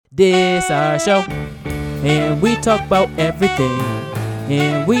This our show, and we talk about everything,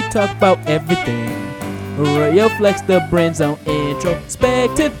 and we talk about everything. Royal Flex, the Brand Zone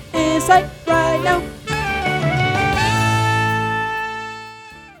introspective insight right now.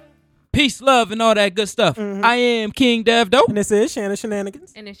 Peace, love, and all that good stuff. I am King Dev Dope. And this is Shannon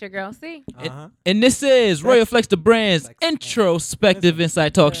Shenanigans. And it's your girl C. And this is Royal Flex, the Brand's introspective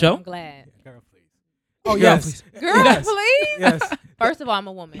insight talk show. I'm glad. Girl, please. Oh, yes. yes. Girl, Yes. please. Yes. First of all, I'm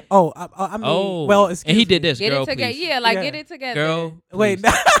a woman. Oh, I mean, Oh, well, and he did this, Get girl, it together. please. Yeah, like Yeah. get it together. Girl, Wait.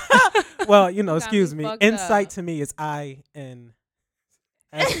 please. Well, you know, Got excuse me me. fucked Insight up. to me is I-N-S-I.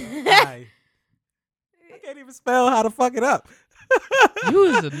 I can't even spell how to fuck it up. You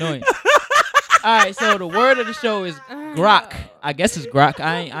is annoying. All right, so the word of the show is grok. I guess it's grok.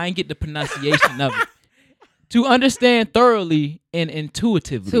 I ain't get the pronunciation of it. To understand thoroughly and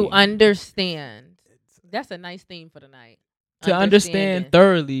intuitively. To understand. That's a nice theme for the night. To understand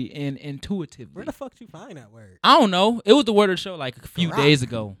thoroughly and intuitively. Where the fuck you find that word? I don't know. It was the word of the show like a few Grok. days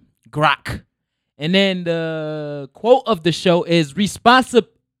ago. Grok. And then the quote of the show is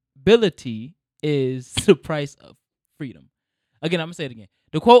responsibility is the price of freedom. Again, I'm going to say it again.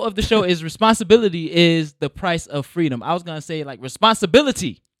 The quote of the show is responsibility is the price of freedom. I was going to say like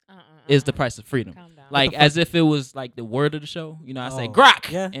responsibility is the price of freedom. Calm down. Like as if it was like the word of the show. You know, I say Oh, grok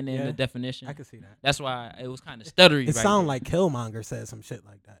yeah, and then yeah. the definition. I can see that. That's why it was kind of stuttery. It right sound there. like Killmonger said some shit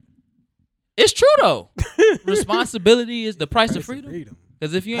like that. It's true though. Responsibility is the price of freedom.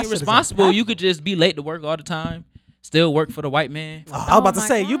 Because if you That ain't shit is responsible, you impactful. could just be late to work all the time, still work for the white man. Oh, I was about to my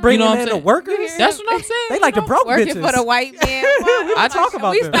say, God. you bringing You know what I'm in the saying? workers? That's what I'm saying. They like the broke Working bitches. for the white man. I talk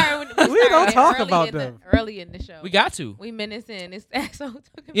about we them. started, We don't talk about them. Early in the show. We got to. We minutes in. It's asshole talking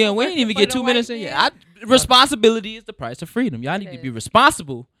Yeah, about we ain't even working get for the 2 minutes white in. man. Yeah, responsibility is the price of freedom. Y'all need to It be is.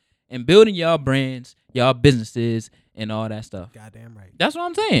 responsible in building y'all brands, y'all businesses, and all that stuff. Goddamn right. That's what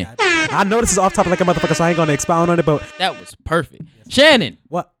I'm saying. I know this is off topic like a motherfucker, so I ain't gonna expound on it. But That was perfect. Shannon,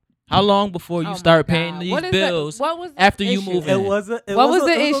 what? how long before you Oh my start God. paying these What is bills what was the after you issue? move It in? was a. It What was a,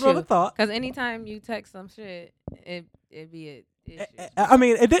 the it was issue? another thought. Because anytime you text some shit, it be an issue. I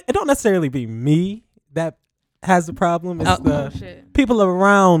mean, it don't necessarily be me that has the problem. It's the shit. people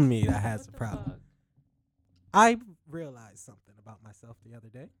around me that has the What problem. fuck? I realized something about myself the other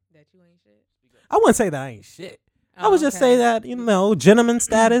day. That you ain't shit. I wouldn't say that I ain't shit. I would just say that, you know, gentleman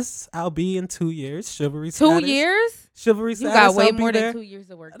status, I'll be in 2 years. Chivalry 2 status. years? Chivalry You status. got way I'll be more there. than 2 years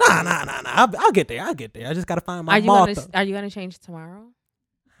of work. Nah. I'll get there. I just got to find my Are you motto. gonna change tomorrow?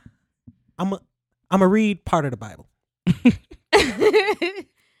 I'm a read part of the Bible. Okay?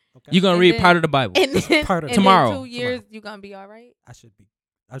 You're going to And read then- part of the Bible. And then, Part of and tomorrow. then 2 years, you gonna be all right. I should be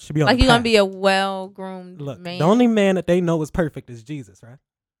on Like the you gonna path. be a well-groomed Look, man. the only man that they know is perfect is Jesus, right?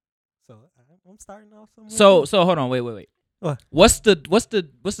 So I'm starting off somewhere. So hold on, wait. What? What's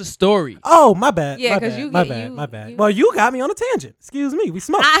the story? Oh, my bad. Yeah, my 'cause bad, you my get- bad, you- my bad. you- Well, you got me on a tangent. Excuse me. We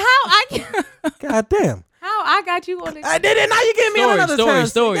smoked. God damn. how I got you on the I did it. Now you get me on another tangent.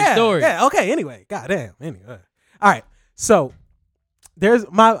 Story. Yeah. Okay. Anyway. God damn. Anyway. All right. So there's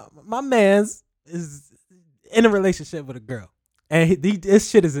my man's is in a relationship with a girl, and this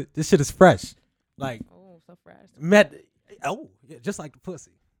shit is fresh. Like Oh, so fresh. met. Oh, yeah, just like the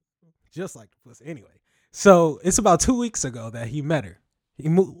pussy. Anyway, so it's about 2 weeks ago that he met her. He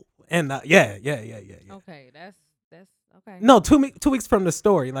moved, and yeah. Okay, that's okay. No, 2 weeks from the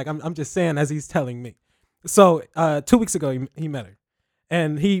story. Like I'm just saying as he's telling me. So 2 weeks ago he met her,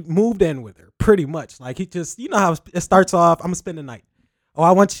 and he moved in with her pretty much. Like he just, you know how it starts off. I'm gonna spend the night. Oh,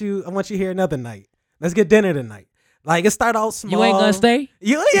 I want you here another night. Let's get dinner tonight. Like it started out small. You ain't gonna stay?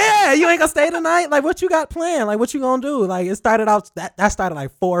 You ain't gonna stay tonight. Like what you got planned? Like what you gonna do? Like it started out that started like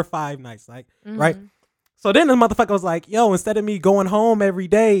 4 or 5 nights. Like right. So then the motherfucker was like, yo, instead of me going home every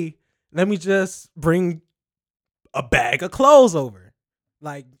day, let me just bring a bag of clothes over.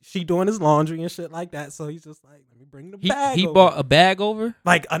 Like she doing his laundry and shit like that. So he's just like, let me bring the bag He over. bought a bag over?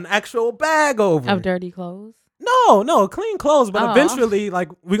 Like an actual bag over. Of dirty clothes. No, clean clothes. But Oh. eventually, like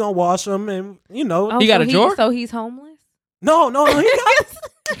we gonna wash them and you know. He got so a drawer? So he's homeless. No, he got.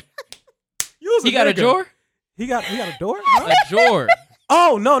 He got a drawer? He got a door. Huh? A drawer.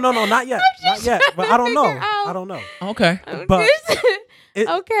 Oh no, not yet, not yet. But I don't know. figure out. I don't know. Okay. But It's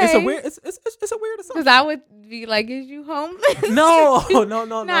a Okay. weird. It's a weird assumption. Because I would be like, is you homeless? No.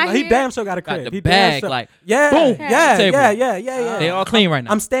 Not He here. damn sure got a Got crib. the He damn bag, sure- like, yeah, boom, yeah, table. yeah. They all clean right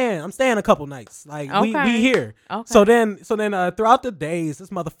now. I'm staying a couple nights. Like we Okay. here. Okay. So then throughout the days, this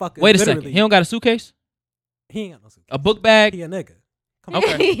motherfucker. Wait a literally, second. He don't got a suitcase? He ain't got no suitcase. A book bag? He a nigga. Come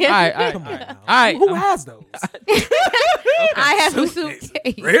Okay. Yeah. All right. Come on now. All right. Who has those? I have a Suitcase.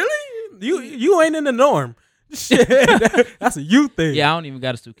 suitcase. Really? You ain't in the norm. Shit, that's a you thing. Yeah, I don't even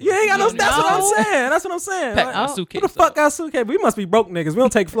got a suitcase. You ain't got no. You don't That's even- what I'm saying. That's what I'm saying. Pack Like, my Oh. suitcase who the fuck up. got suitcase? We must be broke niggas. We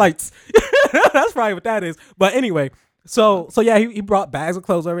don't take flights. That's probably what that is. But anyway, so yeah, he brought bags of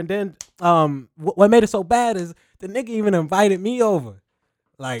clothes over, and then what made it so bad is the nigga even invited me over.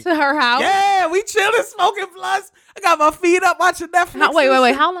 Like, To her house. yeah, we chilling, smoking blunts. I got my feet up watching Netflix.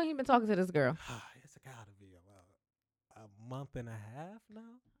 Wait. How long you been talking to this girl? It's gotta be about a month and a half now.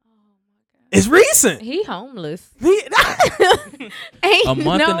 It's recent. He homeless. He- Ain't A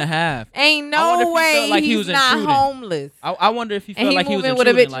month no, and a half. Ain't I wonder if no he way felt like he he's was not intruding. homeless. I wonder if he And felt he like he was moving with a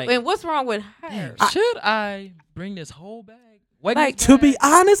intruding. bitch. Like, And what's wrong with her? should I bring this whole bag? Wait, Like, this to bag? be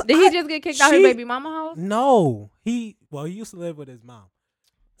honest, Did he just get kicked out his baby mama house? No, he used to live with his mom.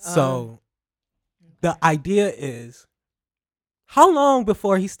 So the idea is, how long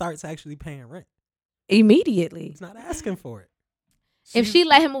before he starts actually paying rent? Immediately. He's not asking for it. If she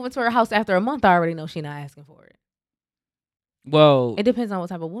let him move into her house after a month, I already know she not asking for it. Well, It depends on what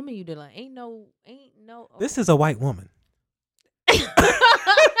type of woman you dealing. Ain't no. This is a white woman.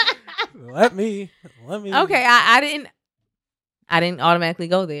 Let me. Okay, I didn't automatically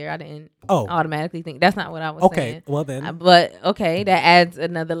go there. I didn't Oh, automatically think that's not what I was okay. saying. Well then, But okay, that adds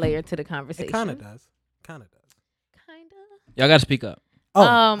another layer to the conversation. it kind of does. Kind of does. Kinda. y'all got to speak up. Oh,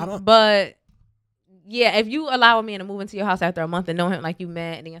 I don't. But yeah, if you allow a man to move into your house after a month and know him like you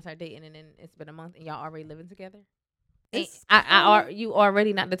met and then you start dating and then it's been a month and y'all already living together, It's you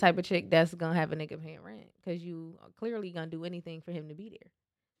already not the type of chick that's gonna have a nigga paying rent because you are clearly gonna do anything for him to be there.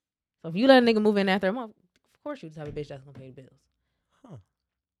 So if you let a nigga move in after a month, of course you the type of bitch that's gonna pay the bills.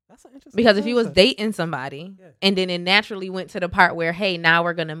 That's an interesting. Because if you was concept. dating somebody Yeah. and then it naturally went to the part where, hey, now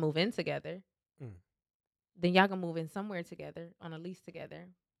we're gonna move in together, then y'all can move in somewhere together on a lease together.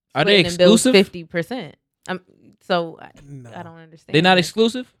 Are they exclusive? 50%. So No. I don't understand. They're not that.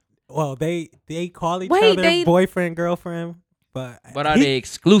 exclusive, Well, they call each Wait, other they- boyfriend, girlfriend, but but are they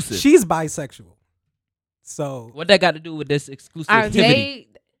exclusive? She's bisexual, so What that got to do with this Are exclusivity?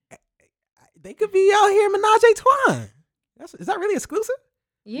 they? could be out here menage a trois. Is that really exclusive?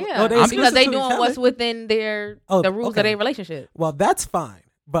 Yeah, No, they because exclusive they to doing each what's other. within the rules of okay. their relationship. Well, that's fine,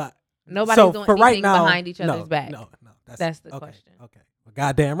 but Nobody's so doing for anything right now, behind each other's no, back. No, That's the okay, question. Okay, well,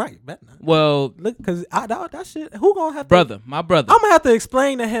 goddamn right, bet not. Well, Look, because that shit. Who gonna have my brother. I'm gonna have to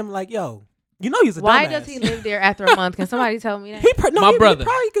explain to him like, yo, you know, he's a Why dumbass. does he live there after a month? Can somebody tell me that? He My brother. He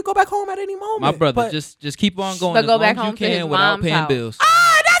probably could go back home at any moment. My brother, but, just keep on going But as go long back as home you to his can without mom's paying house. bills.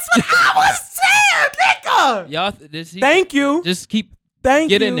 that's what I was saying, nigga. Y'all, Thank you. Just keep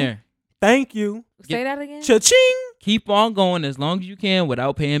Thank you. get in there. Thank you. Say that again. Cha-ching. Keep on going as long as you can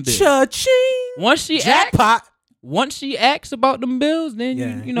without paying bills. Cha-ching. Once she Jackpot. once she asks about them bills, then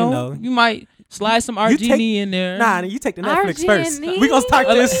Yeah, you you know, know. you might slide some RG&E in there. Nah, you take the Netflix first. RG&E? We gonna start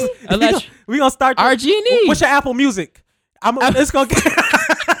this. We gonna start this. RG&E. What's your Apple Music? It's gonna get.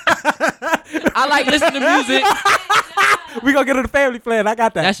 I like listening to music. We gonna get to the family plan. I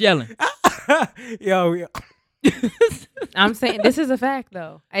got that. That's yelling. yo. I'm saying this is a fact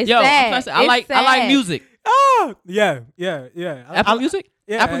though. It's Yo, I'm sad. trying to say, I It's like sad. music. Oh, yeah. Apple Music.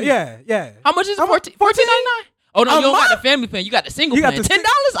 Yeah, Apple Music. yeah. How much is it? How much? $14.99? Oh no, A you don't got month? the family plan. You got the single You got plan. the $10.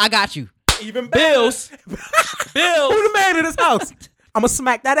 I got you. Even better. Bills. Who Bills. the man in this house? I'm gonna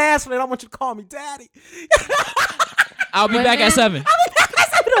smack that ass for it. I want you to call me daddy. I'll be back at 7.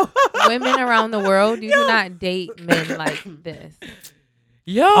 Women around the world, you do not date men like this.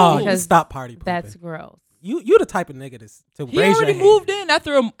 Yo, Oh, Because stop party pooping. That's gross. You the type of nigga to he raise already your moved in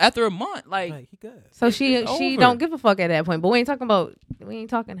after a month. Like, Like, he good. So It's she over. don't give a fuck at that point. But we ain't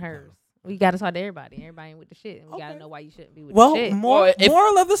talking hers. We gotta talk to everybody. Everybody ain't with the shit. And we gotta Okay. know why you shouldn't be with Well, the shit. Well, if-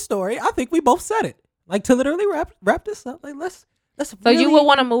 moral of the story, I think we both said it. Like, to literally wrap this up. Like, let's. So really, you would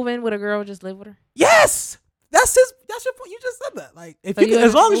want to move in with a girl, just live with her? Yes, that's your point. You just said that. Like, if So you you can,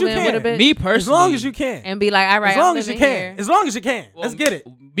 as long as you move in with a can, bitch? me personally, as long as you can, And be like, all right, as long I'm as you living can, here. as long as you can. well, Let's get it.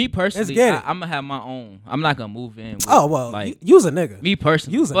 Me personally, get it. I'm gonna have my own. I'm not gonna move in. With, Oh well, like you's a nigga. me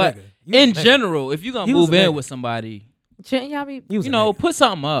personally. You's a but nigga. You's a in nigga. general, if you're gonna You's move a in nigga. with somebody, Shouldn't y'all be? You's you a know, nigga. put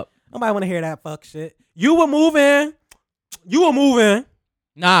something up. Nobody want to hear that fuck shit. You will move in. You will move in.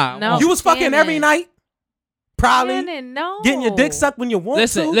 Nah, No. You was fucking Shannon. every night. Probably Shannon, no. getting your dick sucked when you want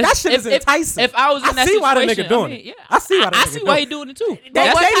Listen, to. That shit is if- enticing. If I was in I that see why the situation, nigga doing I mean, it. yeah, I see why the I nigga see doing why it. he doing it too. But They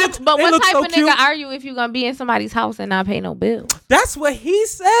what look- type, they look so of cute. nigga are you if you gonna be in somebody's house and not pay no bills? That's what he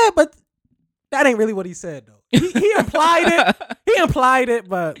said, but that ain't really what he said though. He implied it. He implied it,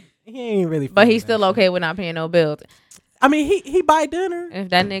 but he ain't really. But feeling he's that still shit. okay with not paying no bills. I mean, he buy dinner. If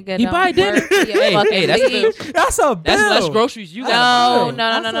that nigga He don't buy dinner. work, he a Hey, fucking hey, that's a leech. bill. That's a bill. That's less groceries you No, got. no,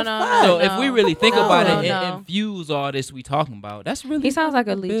 That's no, a no, fact. So no. if we really think No, about no, it no. and infuse all this we talking about, that's really He sounds like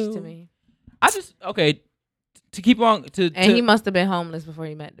a leech bill. to me. I just okay. to keep on to, And he must have been homeless before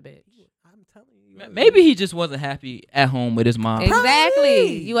he met the bitch. I'm telling you. maybe he just wasn't happy at home with his mom. Exactly.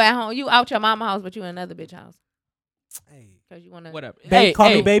 Probably. You at home. You out your mama house, but you in another bitch house Hey, because you want to. Whatever. call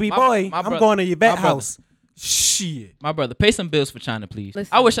me hey, baby my- boy. my I'm brother- going to your my vet brother. house. Shit. My brother, pay some bills for China, please.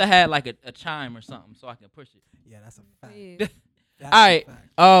 Listen. I wish I had like a chime or something so I can push it. Yeah, that's a fact. Please. That's All right.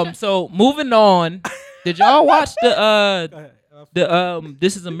 a fact. So moving on. Did y'all watch Go ahead.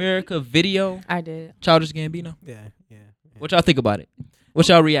 This Is America video? I did. Childish Gambino. Yeah. What y'all think about it? What's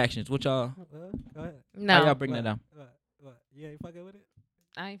y'all reactions? What y'all? Go ahead. No, How y'all bring that down? What? You ain't fucking with it?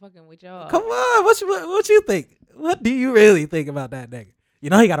 I ain't fucking with y'all. Come on. What you think? What do you really think about that nigga?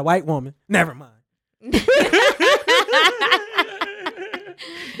 You know he got a white woman. Never mind.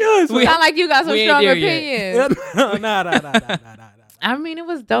 Yo, We- Sound like you got some we ain't strong there yet. opinions. Nah. I mean, it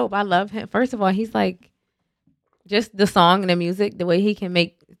was dope. I love him. First of all, he's like, just the song and the music, the way he can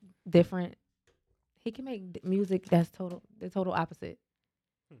make different. He can make music that's the total opposite.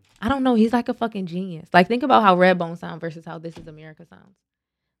 I don't know. He's like a fucking genius. Like, think about how Redbone sound versus how This Is America sounds.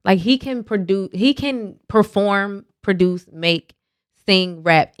 Like, he can perform, produce, make, sing,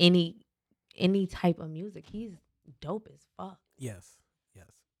 rap, any type of music. He's dope as fuck. Yes.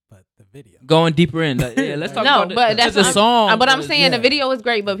 But the video. Going deeper in. Yeah, let's talk No, about but that's the song. But I'm saying yeah. the video is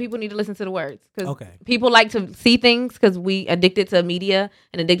great, but people need to listen to the words because Okay. people like to see things because we addicted to media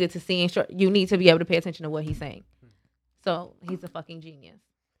and addicted to seeing. You need to be able to pay attention to what he's saying. So he's a fucking genius.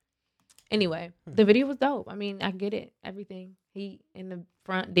 Anyway, the video was dope. I mean, I get it. Everything. He in the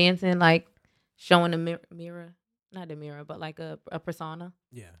front dancing, like showing the mirror, not the mirror, but like a persona.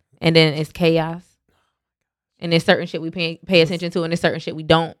 Yeah. And then it's chaos. And there's certain shit we pay attention to, and there's certain shit we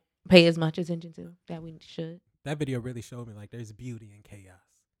don't pay as much attention to that we should. That video really showed me like there's beauty in chaos.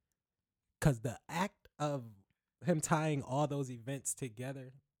 Cause the act of him tying all those events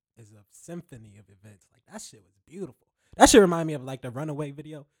together is a symphony of events. Like that shit was beautiful. That shit remind me of like the Runaway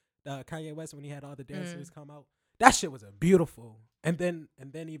video, Kanye West when he had all the dancers come out. That shit was a beautiful. And then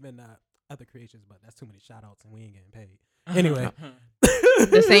even other creations, but that's too many shout outs and we ain't getting paid. Anyway.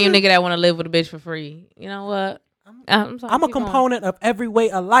 The same nigga that want to live with a bitch for free. You know what? I'm sorry, I'm a keep going. component of every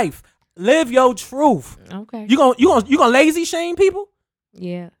way of life. Live your truth. Okay. You gonna lazy shame people?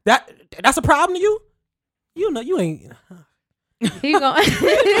 Yeah. That's a problem to you? You know you ain't. He going. Do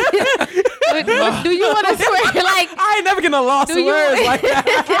you want to swear? Like, I ain't never get no lost Do of you- words like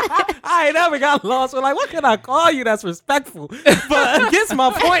that. I ain't never got lost with like what can I call you that's respectful, but gets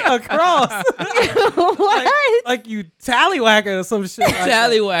my point across. what? like you tallywhacker or some shit. Like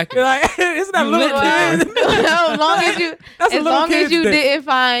Tallywhacker. Like, isn't that You little lit kid? As long as you, That's a as little long as kid's you dick. didn't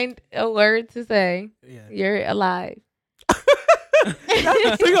find a word to say, Yeah. you're alive.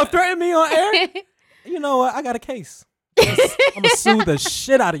 So you gonna threaten me on air? You know what? I got a case. I'm gonna sue the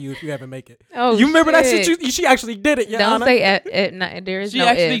shit out of you if you ever make it. Oh, You remember that shit? shit. She actually did it. Your Don't Honor. say at night. There is She no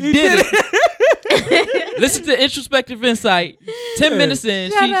actually if. You did it. Listen to Introspective Insight. 10 minutes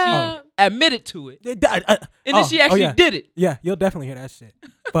in, Shut she up. admitted to it. And And then she actually yeah. did it. Yeah, you'll definitely hear that shit.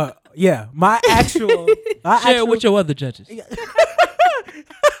 But yeah, my actual Share it with your other judges.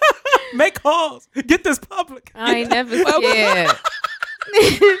 make calls. Get this public. I ain't never scared.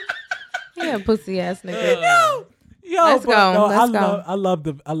 Yeah, pussy ass nigga. Yo, Let's but go. no, Let's go.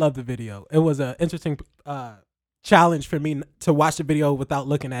 I love the video. It was an interesting challenge for me to watch the video without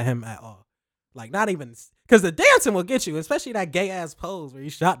looking at him at all. Like not even because the dancing will get you, especially that gay ass pose where he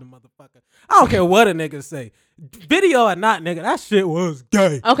shot the motherfucker. I don't care what a nigga say, video or not, nigga. That shit was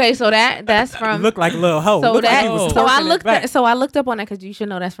gay. Okay, so that's He from. looked like Lil Ho. So Looked like that he was so I twerking it looked back. so I looked up on that because you should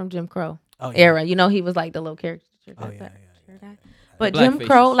know that's from Jim Crow Oh, yeah. era. You know he was like the little character. Oh yeah. guy. But Black Jim faces.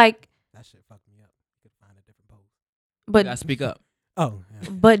 Crow, like, That shit fucked me up. You could find a different pose. Gotta but speak up. Oh, yeah.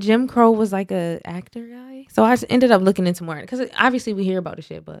 but Jim Crow was like a actor guy. So I just ended up looking into more because obviously we hear about the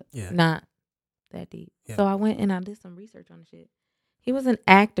shit, but Yeah. not that deep. Yeah. So I went and I did some research on the shit. He was an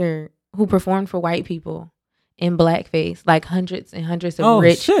actor who performed for white people in blackface, like hundreds and hundreds of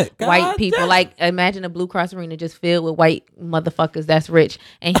rich shit. God white people. damn. Like imagine a Blue Cross arena just filled with white motherfuckers that's rich,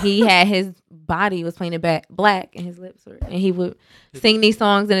 and he had his body was painted black, and his lips were, and he would sing these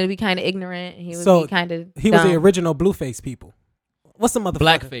songs, and it'd be kind of ignorant, and he would So, be kind of. He was the original Blueface people. What's the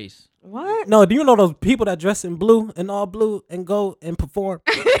motherfucker? Blackface. What? No, do you know those people that dress in blue and all blue and go and perform?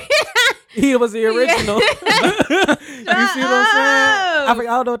 He was the original. You see what I'm saying? I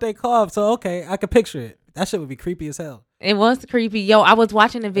don't know what they call it. So okay, I can picture it. That shit would be creepy as hell. It was creepy. Yo, I was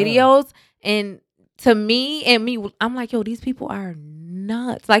watching the videos, and to me, I'm like, yo, these people are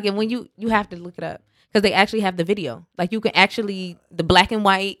nuts. Like, and when you have to look it up because they actually have the video. Like, you can actually the black and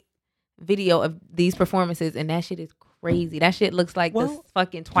white video of these performances, and that shit is crazy. That shit looks like the Well-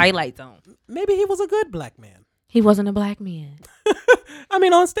 fucking Twilight Zone. Maybe he was a good black man. He wasn't a black man. I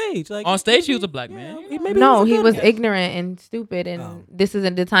mean, on stage, like On stage, he was a black man. Maybe No, he good was guy. ignorant and stupid, and Oh. this is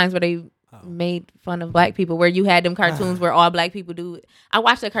in the times where they made fun of black people, where you had them cartoons where all black people do. I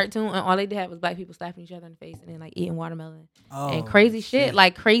watched a cartoon and all they did was black people slapping each other in the face and then like eating watermelon and crazy shit,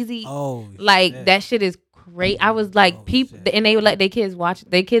 like crazy, like shit. that shit is crazy. I was like, people, shit. and they would let their kids watch.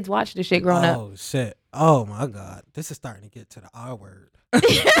 Their kids watch the shit growing up. Oh shit! Oh my god! This is starting to get to the R word. What?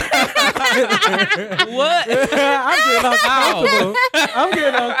 I'm getting uncomfortable. I'm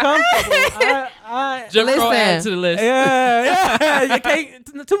getting uncomfortable. Jim Crow Listen. add to the list. Yeah. You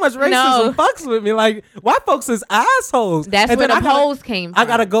can't. Too much racism No. fucks with me. Like white folks is assholes. That's And where then the polls came from. I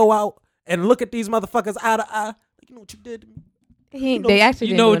gotta go out and look at these motherfuckers eye to eye. You know what you did to me? They actually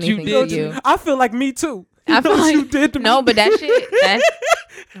you didn't know do what you anything did to to you. I feel like me too. You I know feel what like you did to me? no, but that shit. That's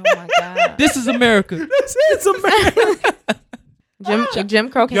oh my god. This is America. This is America. Jim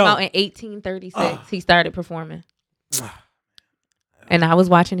Crow came Yo. out in 1836. He started performing. And I was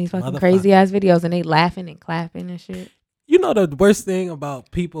watching these fucking crazy ass videos and they laughing and clapping and shit. You know the worst thing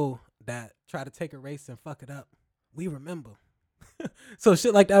about people that try to take a race and fuck it up? We remember. So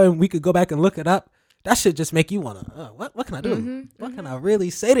shit like that, when we could go back and look it up, that shit just make you wanna, what can I do? What can I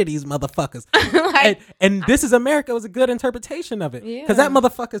really say to these motherfuckers? Like, and This Is America was a good interpretation of it. Because that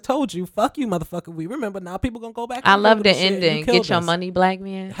motherfucker told you, fuck you, motherfucker. We remember. Now people gonna go back. I and love remember the shit. You ending. killed Get your us. money, black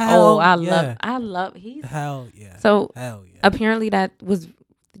man. Hell I yeah. love he's Hell yeah. so Hell yeah. apparently that was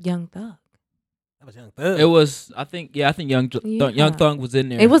Young Thug. That was Young Thug. It was, I think Young Thug was in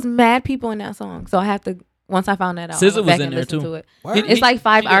there. It was mad people in that song. So I have to once I found that out, SZA I went back was in and there, listened too. to it. Word? It's like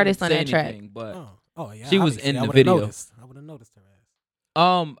 5 She didn't artists on say that track. anything, But Yeah. She was obviously. in I the would've video. Noticed. I would have noticed her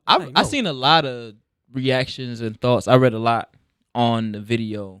ass. I know. seen a lot of reactions and thoughts. I read a lot on the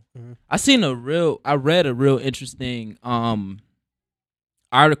video. Mhm. I read a real interesting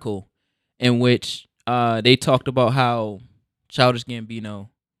article in which they talked about how Childish Gambino,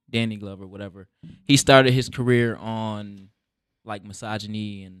 Danny Glover, whatever, he started his career on like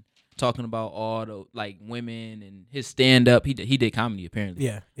misogyny and talking about all the like women and his stand up. He did comedy apparently.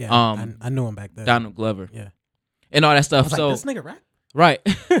 Yeah. I knew him back then. Donald Glover. Yeah. And all that I stuff. was So like, this nigga rap? right.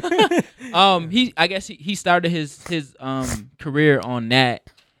 I guess he started his career on that,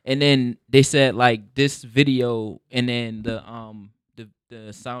 and then they said like this video, and then the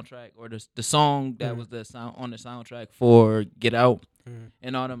soundtrack or the song that was the sound on the soundtrack for Get Out,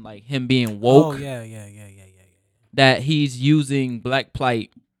 and all them like him being woke. Oh yeah. That he's using black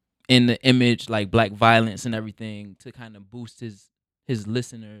plight in the image, like black violence and everything, to kind of boost his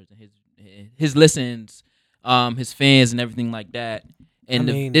listeners and his listens, his fans and everything like that. And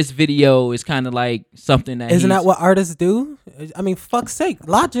I mean, this video is kind of like something that Isn't that what artists do? I mean, fuck's sake.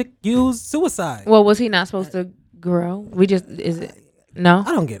 Logic used suicide. Well, was he not supposed to grow? Is it no?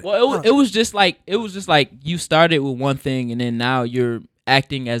 I don't get it. Well, it was just like you started with one thing and then now you're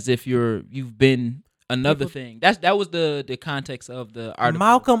acting as if you've been another thing. That was the context of the article.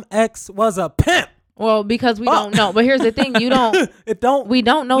 Malcolm X was a pimp. Well, because we don't know. But here's the thing: we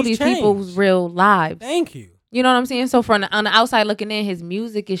don't know He's these changed. people's real lives. Thank you. You know what I'm saying? So on the outside looking in, his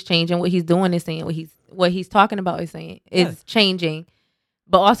music is changing. What he's doing is saying. What he's talking about is saying is changing.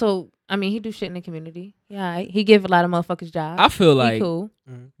 But also, I mean, he do shit in the community. Yeah, he give a lot of motherfuckers jobs. I feel He like cool.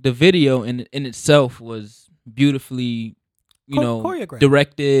 the video in itself was beautifully, Choreographed.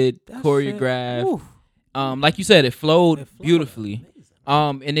 directed, That choreographed. shit, oof. Like you said, it flowed It flowed beautifully.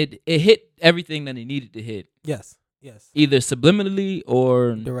 amazing. And it hit everything that it needed to hit, Yes. either subliminally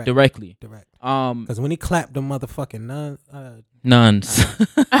or directly. Direct. Um, Because when he clapped the motherfucking nuns.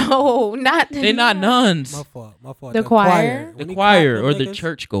 Oh, not They not nuns. my fault. The choir? The When he choir clapped or them the niggas,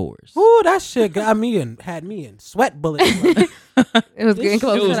 churchgoers. Ooh, that shit got me had me in sweat bullets. It was getting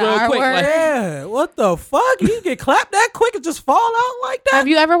close it to was the real R quick, word. like- Yeah, what the fuck? You get clapped that quick and just fall out like that? Have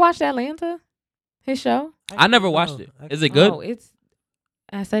you ever watched Atlanta? His show? I never watched it. Is it good? Oh,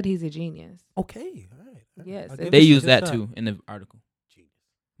 I said he's a genius. Okay, all right. Yes, I'll it- give They it a use good that shot. too in the article.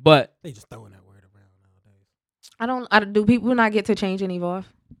 But They just throwing that word around nowadays. Do people not get to change and evolve?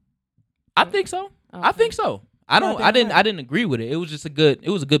 I think so. I Okay. think so. I didn't agree with it. It was just it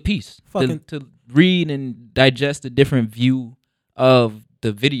was a good piece to read and digest a different view of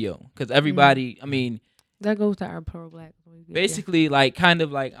the video, because everybody, I mean, That goes to our pro black. basically like kind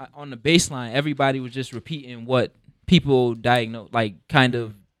of like on the baseline, everybody was just repeating what people diagnosed, like kind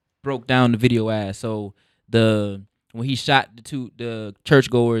of broke down the video as. So when he shot the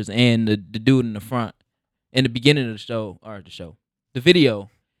churchgoers and the dude in the front in the beginning of the video,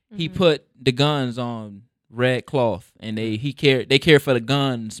 he put the guns on red cloth, and they care for the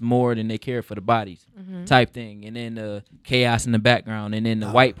guns more than they care for the bodies, type thing. And then the chaos in the background, and then the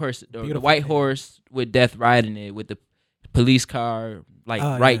white person, the white horse with death riding it, with the police car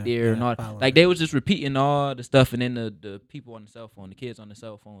there and all. Like they was just repeating all the stuff, and then the people on the cell phone, the kids on the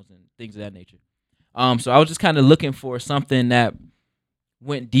cell phones, and things of that nature. So I was just kind of looking for something that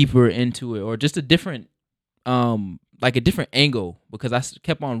went deeper into it, or just a different like a different angle, because I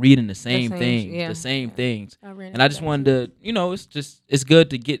kept on reading the same things, and I just wanted to, it's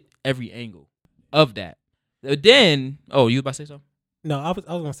good to get every angle of that. Then, you about to say something? No, I was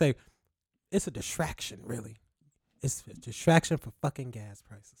gonna say it's a distraction, really. It's a distraction for fucking gas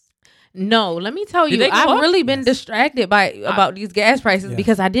prices. No, let me tell you, I've really been distracted about these gas prices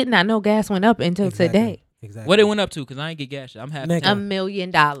because I did not know gas went up until today. Exactly. What it went up to? Because I ain't get gas. I'm happy. $1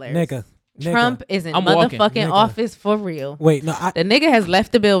 million. Nigga. Trump is in motherfucking office for real. Wait, no. The nigga has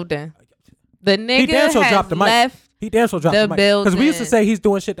left the building. The nigga has left the building. He damn sure dropped the mic. Because we used to say he's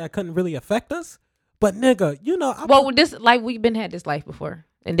doing shit that couldn't really affect us. But nigga, we've been had this life before.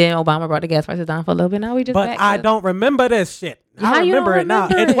 And then Obama brought the gas prices down for a little bit. Now we just But I don't remember this shit. How I remember it now.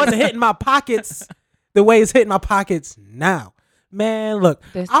 It wasn't hitting my pockets the way it's hitting my pockets now. Man, look,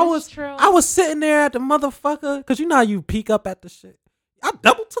 I was sitting there at the motherfucker, because you know how you peek up at the shit. I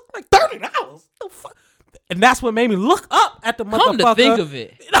double took like $30. The fuck? And that's what made me look up at the motherfucker. Come to think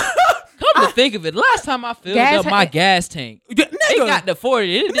of it, last time I filled up my gas tank, it got to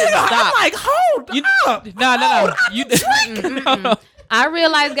 40. It didn't stop. I'm like, hold up. No. I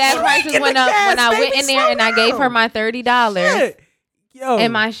realized gas prices went up when I went in there and I gave her my $30. Yo.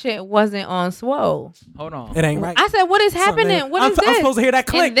 And my shit wasn't on swole. Hold on. It ain't right. I said, what is happening? What is this? I'm supposed to hear that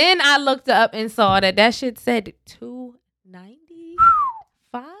click. And then I looked up and saw that shit said $2.95.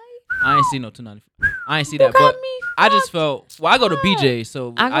 I ain't see no $2.95. I ain't see that, but I just felt, I go to BJ,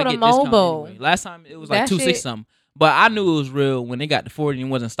 so I get discount anyway. Last time it was like $2.60 something, but I knew it was real when they got to 40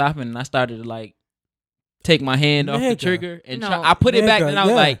 and wasn't stopping, and I started to like take my hand off the trigger and I put it back, and I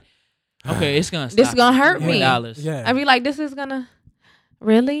was like, okay, it's gonna stop. This is gonna hurt me. Yeah. I be like, this is gonna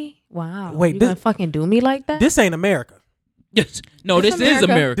really? Wow. Wait, you gonna fucking do me like that? This ain't America. Yes. No, this is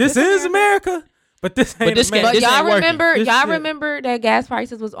America. This is America. But this ain't America. But y'all remember that gas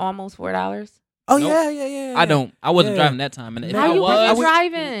prices was almost $4? Oh, nope. Yeah. I wasn't driving that time. And if How I you was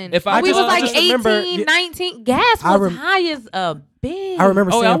driving? If I we was like 18, 19. Gas was high as a bitch. I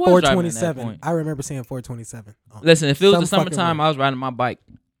remember seeing 427. I remember seeing 427. Listen, if it was the summertime, I was riding my bike.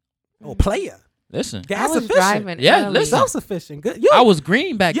 Oh, player. Listen, gas efficient. Yeah, listen, self-sufficient. Good. I was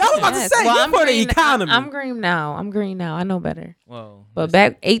green back then. I was about to say, you're for the economy. I'm green now. I know better. Whoa. But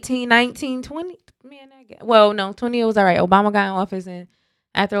back 18, 19, 20, man, well, no, 20 it was all right. Obama got in office, and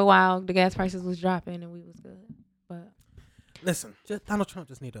after a while, the gas prices was dropping, and we was good. But listen, Donald Trump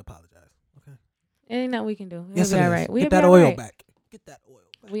just need to apologize. Okay, it ain't nothing we can do. Yes, be all right. Get that oil back. Get that oil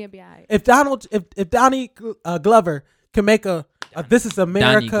back. We'll be all right. If Donnie Glover can make This Is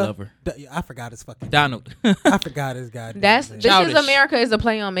America. Donnie Glover. I forgot his fucking Donald. I forgot his guy. This Is America is a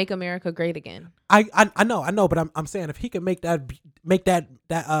play on Make America Great Again. I know, but I'm saying if he can make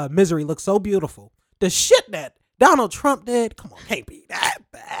that misery look so beautiful, the shit that Donald Trump did, come on, can't be that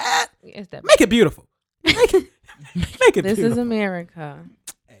bad. Make it beautiful. Make it This beautiful. Is America.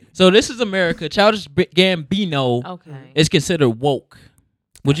 So This Is America. Childish Gambino is considered woke.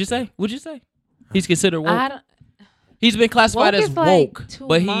 Would you say? He's considered woke? He's been classified as woke,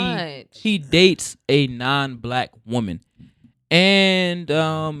 but he dates a non-black woman. And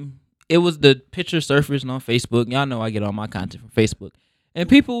it was the picture surfacing on Facebook. Y'all know I get all my content from Facebook. And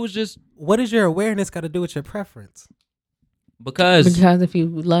people was just... What does your awareness got to do with your preference? Because if you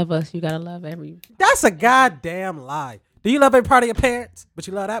love us, you got to love every... That's a goddamn lie. Do you love every part of your parents? But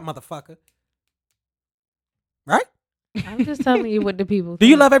you love that motherfucker. Right? I'm just telling you what the people Do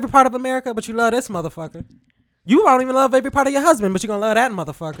you love every part of America, but you love this motherfucker? You don't even love every part of your husband, but you're going to love that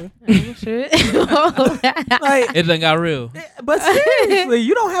motherfucker. Oh, shit. Like, it done got real. But seriously,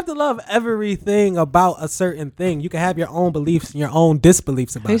 you don't have to love everything about a certain thing. You can have your own beliefs and your own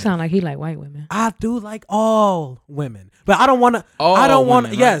disbeliefs about it. He sound like he like white women. I do like all women. But I don't want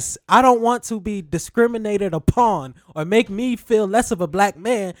to, yes, I don't want to be discriminated upon or make me feel less of a black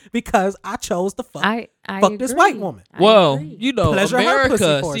man because I chose to fuck this white woman. Well, you know, Pleasure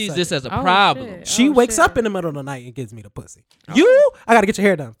America sees this as a problem. Shit. She wakes up in the middle of the night and gives me the pussy. I got to get your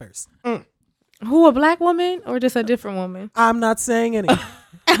hair done first. Who, a black woman or just a different woman? I'm not saying any.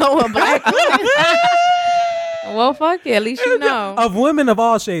 A black woman? Well, fuck it. At least you know. Of women of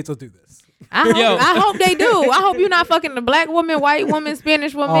all shades will do this. I hope they do. I hope you're not fucking a black woman, white woman,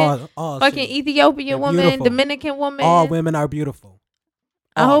 Spanish woman, fucking Ethiopian woman, Dominican woman. All women are beautiful.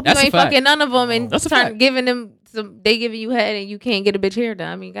 I hope you that's a ain't fact. fucking none of them and That's a fact. giving them some. They giving you head and you can't get a bitch hair done.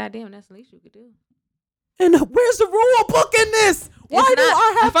 I mean, goddamn, that's the least you could do. And where's the rule book in this? Why It's do not-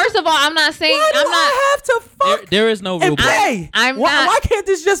 I have? First of all, I'm not saying Why do I'm not. I have to fuck There is no rule and book. pay? I'm why, not- Why can't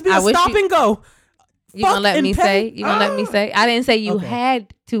this just be I a wish stop you- and go? You gonna Fuck let and me pay? say? You gonna let me say? I didn't say you Okay.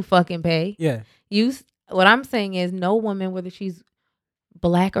 had to fucking pay. Yeah. What I'm saying is, no woman, whether she's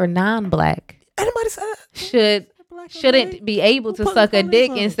black or non-black, Anybody say that? shouldn't be able to Who put suck a police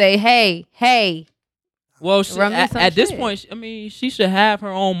dick on and it? say, "Hey, Well, Run me some at this shit. point, I mean, she should have her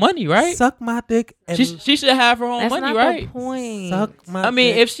own money, right? Suck my dick and She should have her own that's money, not right? the point." suck my. I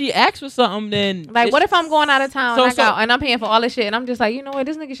mean, dick. if she asks for something, then Like, what if I'm going out of town So- and, so- and I'm paying for all this shit and I'm just like, you know what,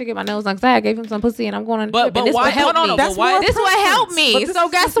 this nigga should get my nails done because I gave him some pussy and I'm going on a But- trip but and this why- will help hold on, me. but why- This will help me. But this So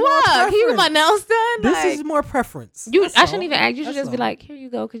is guess just more what? Can you get my preference. nails done? This Like, is more preference. you. That's I shouldn't all. even ask. You should That's just be all. like, here you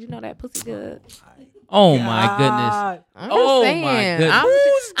go, because you know that pussy good. Oh my goodness. God. I'm Oh, just saying. my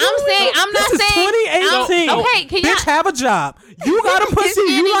goodness. I'm saying. I'm not This is saying. 2018. Okay, can Bitch, y'all? have a job. You got a pussy.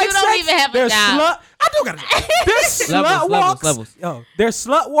 Skinny, You like you don't sex. even have a There's job. Slut. I do got a job. There's Levels, slut levels, walks. levels. Yo, there's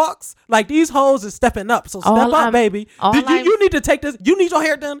slut walks. Like these hoes is stepping up. So step All up, I'm- baby. all I'm- You need to take this. You need your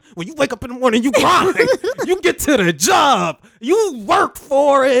hair done when you wake up in the morning. You grind. You get to the job. You work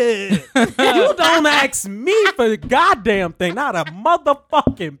for it. You don't ask me for the goddamn thing. Not a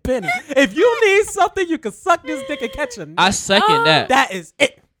motherfucking penny. If you need something, you can suck this dick and catch a nut. I second that. That is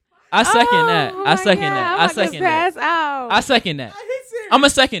it. I second that. Oh I my second God, that. I'm I about to second that. pass out. I second that. I'm a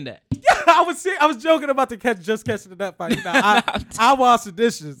second that. I was joking about the catching the nut fight. Now, I wash the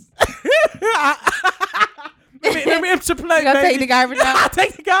dishes. let me interplay, You gonna baby. take the garbage out? I'll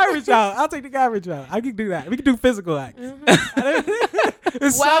take the garbage out. I'll take the garbage out. I can do that. We can do physical acts.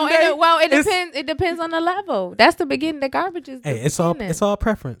 It's Sunday. It It's- depends. It depends on the level. That's the beginning. The garbage is. Hey, the it's all beginning.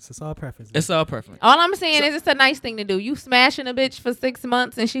 preference. It's all preference. It's all perfect. All I'm saying is it's a nice thing to do. You smashing a bitch for 6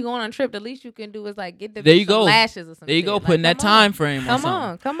 months and she going on a trip. The least you can do is like get the There bitch you some go. lashes or something. There you go, putting that time frame on Come something.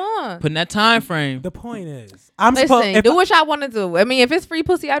 on, come on. Putting that time frame. The point is, I'm supposed. Listen, do what y'all want to do. I mean, if it's free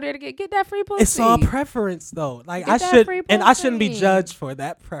pussy out there to get that free pussy. It's all preference, though. Like Get I that should, free and I shouldn't be pussy. judged for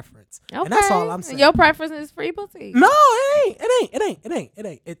that preference. Okay. And that's all I'm saying. Your preference is free pussy. No, it ain't.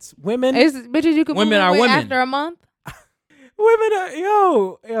 It's women. It's bitches you can Women move are with women. after a month. Women are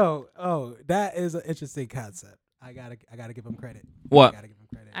oh, that is an interesting concept. I gotta give them credit. What? I gotta give them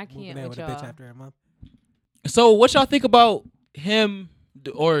credit. I can't Moving in with with a bitch y'all. after a month. So what y'all think about him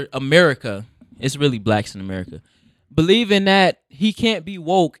or America? It's really blacks in America. Believing that he can't be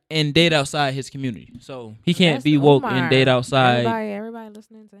woke and date outside his community. So he can't That's be woke Umar. and date outside. Everybody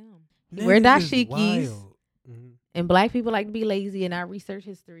listening to him. We're Niggas is dashikis. wild. Mhm. And black people like to be lazy and not research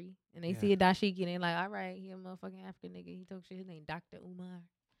history. And they Yeah. see a dashiki and they like, all right, he a motherfucking African nigga. He talk shit. His name Dr. Umar.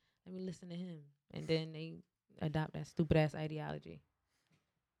 Let me listen to him. And then they adopt that stupid ass ideology.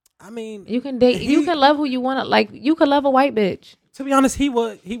 I mean, You can date. You can love who you want to. Like you could love a white bitch. to be honest, he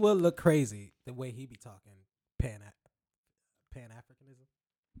would look crazy the way he be talking Pan Africanism.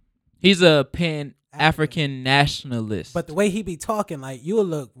 He's a Pan-African nationalist. But the way he be talking, like you'll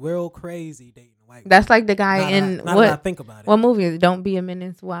look real crazy dating a white. That's like the guy Now in that I what? think about it. What movie is it? Don't Be a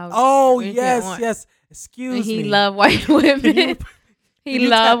Menace. Wow. Oh When he yes, on- yes. And Excuse me. he love white Can women. you- He can you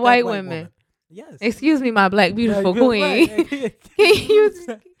love tap that white women. Yes. Excuse me, my black beautiful Like, queen. right.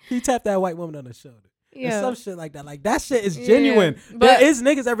 You- He tapped that white woman on the shoulder. And Yeah. some shit like that. Like that shit is Yeah, genuine. but- There is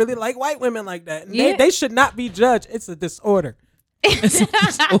niggas that really like white women like that. And Yeah. they should not be judged. It's a disorder. It's a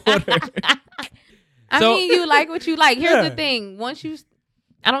disorder. I So- mean, you like what you like. Here's Yeah. the thing: once you,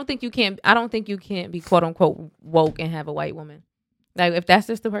 I don't think you can be quote unquote woke and have a white woman. Like if that's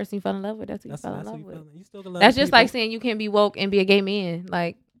just the person you fell in love with, that's who you fell in love who with. feel. You still can love That's the just like people. saying you can't be woke and be a gay man.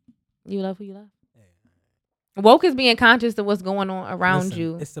 Like you love who you love. Woke is being conscious of what's going on around Listen,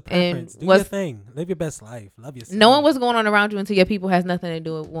 you. It's the preference. Do what's your thing. Live your best life. Love yourself. knowing what's going on around you until your people has nothing to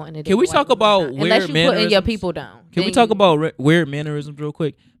do with wanting to do. Can we with talk white about women. weird unless you putting your mannerisms? people down? Can we then talk you- about weird mannerisms real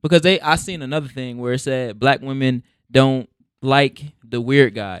quick? Because I seen another thing where it said black women don't like the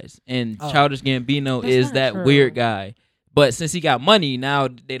weird guys, and Oh. Childish Gambino That's is not that true. weird guy. But since he got money, now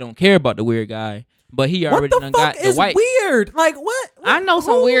they don't care about the weird guy. But he What already the done fuck got the is white weird? Like what? I know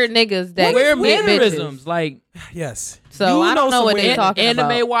some Who- weird niggas that weird get mannerisms, bitches. like Yes. So You I don't know some what they weird- talking anime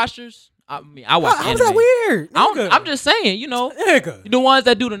about. watchers. I mean, I watch How's anime. that weird? Nigga. I'm just saying, you know, Nigga. the ones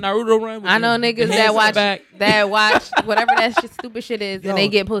that do the Naruto run. With I know the niggas hands in that the watch back. whatever that shit, stupid shit is, Yo, and they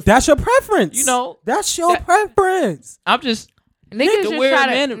get pussy. That's your preference. You know, That's your that- preference. I'm just Niggas the just weird try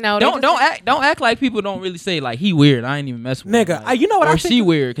to man. no. they don't just- don't act like people don't really say like he weird. I ain't even mess with Nigga, him. Like, you know what or I she think?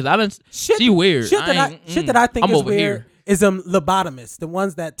 weird because I done Shit, she weird. Shit that I, ain't- shit that I think I'm is over weird here. is lobotomists, the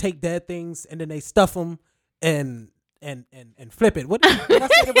ones that take dead things and then they stuff them and and flip it. What did I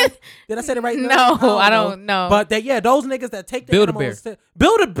say it right? Did I say it right? No, I don't know. But those niggas that take the Build-A-Bear.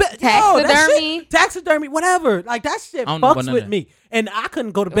 build a bear, Taxidermy. taxidermy, whatever. Like that shit I don't know about fucks none with of me. And I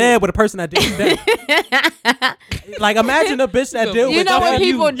couldn't go to bed with a person that did that. Like imagine a bitch that deal You with know that. what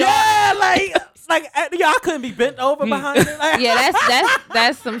people do? Yeah, like I couldn't be bent over behind it. Like, Yeah,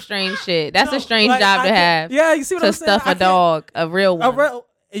 that's some strange shit. That's no, a strange like, job I to can't- have. Yeah, you see what To I'm saying? stuff I a can't- dog, a real one.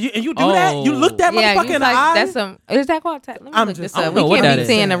 And you do that? You look that Yeah, motherfucker you in the like eye? that's some. Is that called? Let me I'm look just- this I up. don't We know what can't that be is.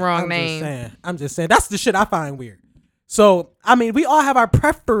 saying the wrong I'm name. I'm just saying. That's the shit I find weird. So, I mean, we all have our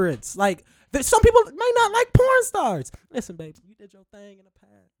preference. Like, some people may not like porn stars. Listen, baby, you did your thing in the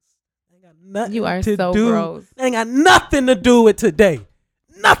past. Ain't got nothing You are to so do. gross. Ain't got nothing to do with today.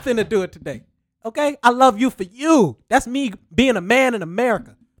 Nothing to do with today. Okay? I love you for you. That's me being a man in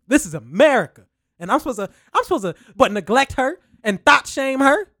America. This is America. And I'm supposed to what, neglect her and thought shame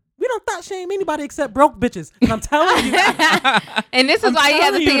her? We don't thought shame anybody except broke bitches. And I'm telling you. And this is I'm why he has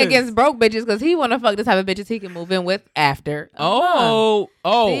a telling thing you against broke bitches, because he want to fuck the type of bitches he can move in with after. Oh.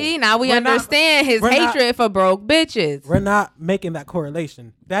 See, now we We're not- understand his we're not- hatred for broke bitches. We're not making that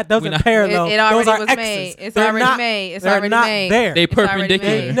correlation. That doesn't not- parallel. It Those already are was X's. made. It's They're already not- made. It's they're already not made. there. They It's already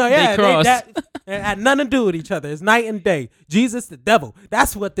perpendicular. made. No, yeah, They cross. it had nothing to do with each other. It's night and day. Jesus, the devil.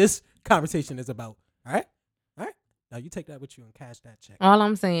 That's what this conversation is about. All right? Now you take that with you and cash that check. All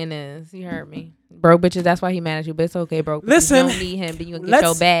I'm saying is, you heard me. Broke bitches, that's why he mad at you. But it's okay, broke bitches. Listen, You don't need him, then you can get let's-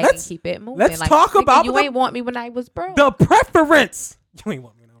 your bag and let's- keep it moving. let's like, talk nigga, about you the- ain't want me when I was broke. The preference. You ain't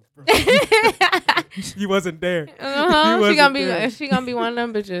want me no. You wasn't there. You She wasn't gonna be there. she gonna be one of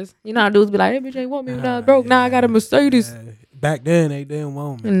them bitches. You know how dudes be like, "Hey, bitch ain't want me when I was broke. Now I got a Mercedes. Yeah. Back then, they didn't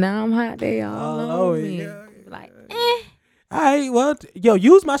want me. And now I'm hot. They all Oh, on me. yeah. Like, All right, well, yo,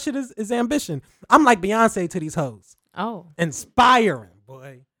 use my shit as ambition. I'm like Beyonce to these hoes. oh, Inspiring,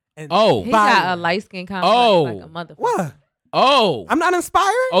 boy. Oh. he got a Inspiring. light skin complex Oh. like a motherfucker. What? Oh. I'm not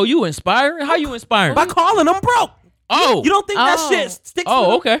inspiring? Oh, you inspiring? How you inspiring? By calling them broke. Oh. You don't think that Oh. shit sticks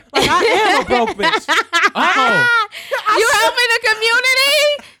Oh, with them? okay. Like, I am a broke bitch. Oh. You helping the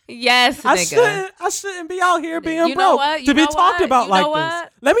community? Yes, nigga. I shouldn't be out here being You know broke what? You to be know talked what? about You like know this.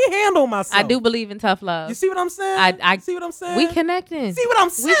 what? Let me handle myself. I do believe in tough love. You see what I'm saying? I see what I'm saying? We connecting. See what I'm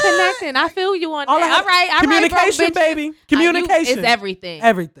saying? We connecting. I feel you on All that. I- All right. Communication, broke bitches. baby. Communication. It's everything.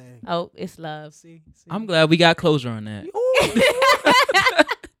 Everything. Oh, it's love. See? I'm glad we got closure on that. Ooh.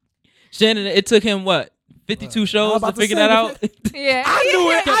 Shannon, it took him what? 52 shows to about to figure say that out? Yeah. I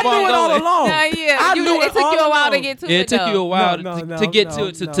knew it. Kept I on knew it all going. along. Yeah. I You- knew it took you a all while to along. get to Yeah, it. it took you a while No, to no, get no, to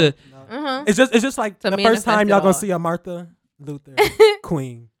it. no, To no. Uh-huh. It's just like To the manifest first time it y'all gonna all. see a Martha Luther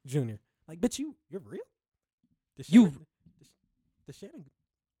Queen Jr. Like, bitch, you're real? Did You- Shannon- did Shannon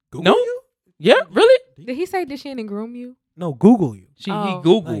Google No. you? Yeah, really? Did he say did Shannon groom you? No, Google you. He Oh.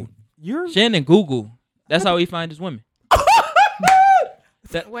 Google. Like, you're Shannon Google. That's how he find his women.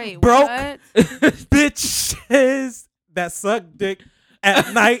 Wait, Broke. what? bitches that suck dick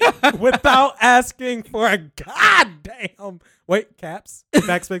at night without asking for a goddamn caps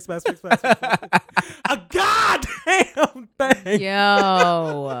backspace a goddamn thing.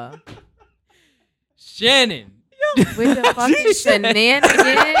 Yo. Shannon. With the fucking Jesus.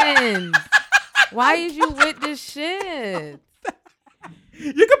 shenanigans. Why is you with this shit?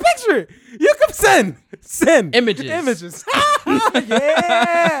 You can picture it. You can send Images.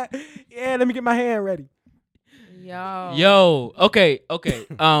 yeah. Let me get my hand ready. Yo. Yo. Okay.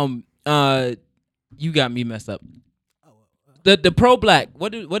 You got me messed up. The pro black.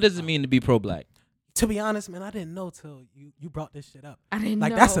 What does it mean to be pro black? To be honest, man, I didn't know till you brought this shit up. I didn't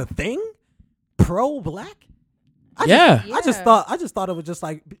Like know. that's a thing? Pro black? I Yeah. just thought it was just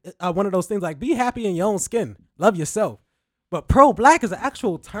like one of those things like be happy in your own skin, love yourself. But pro black is an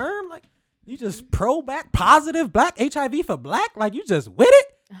actual term. Like you just pro black, positive black, HIV for black. Like you just with it.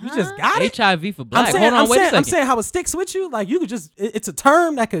 You just got it. HIV for black. Hold on, I'm wait a saying, second. I'm saying how it sticks with you. Like you could just, it's a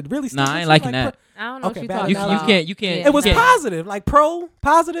term that could really. Stick Nah, I with ain't you. liking Like, that. I don't know Okay, what bad you're enough. talking about. You can't. It was Yeah. positive, like pro,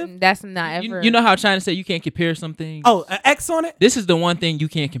 positive. That's not ever. You know how China said you can't compare something? Oh, an X on it. This is the one thing you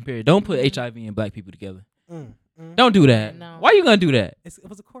can't compare. Don't put HIV and black people together. Mm. Don't do that. No. Why you gonna do that? It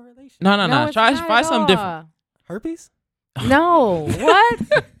was a correlation. No. it's Try not find at something different. Herpes. all. No. What?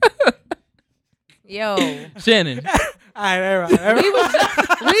 Yo. Shannon. All right.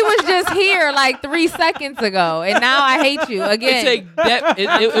 We was just here like 3 seconds ago, and now I hate you again. It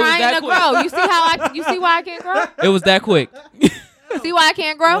was Trying that to quick. grow. You see why I can't grow? It was that quick. See why I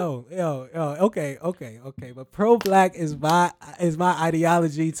can't grow? Yo. Okay. But pro black is my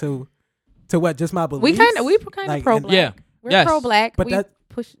ideology to what? Just my beliefs. We kind of Like, pro and- black. Yeah. We're Yes. pro black. But we that-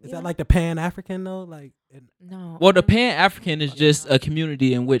 push. Is that like the Pan African though? Like No. Well, the Pan African is just a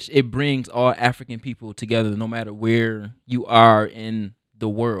community in which it brings all African people together, no matter where you are in the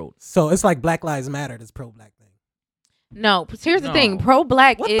world. So it's like Black Lives Matter. This pro-black thing. No, here's the No. thing.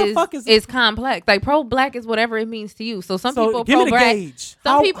 Pro-black What the fuck is complex. Like pro-black is whatever it means to you. So some So people give me the pro-black. gauge.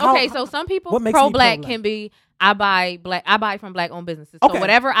 Some people so some people what makes me pro-black pro-black? can be I buy from black owned businesses. So Okay,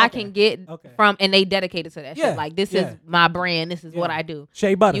 whatever I okay, can get okay. from, and they dedicated to that Yeah, shit. Like this yeah. is my brand. This is what Yeah. I do.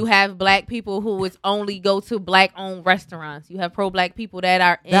 Shea Butter. You have black people who is only go to black owned restaurants. You have pro-black people that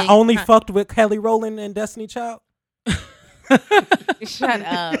are that only fucked with Kelly Rowland and Destiny Child. Shut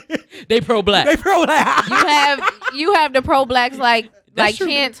up. They pro-black. They pro-black. You have the pro-blacks like That's true.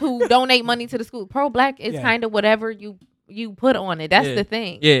 Chance who donate money to the school. Pro-black is Yeah. kind of whatever you put on it. That's Yeah. the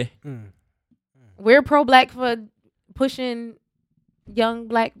thing. Yeah. We're pro-black for pushing young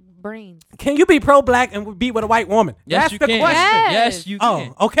black brains. Can you be pro-black and be with a white woman? Yes, That's you the can. question. Yes, you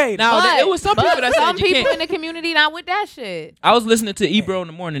can. Oh, okay. Now, But- it was some people but that some said you people can't. in the community not with that shit. I was listening to Ebro in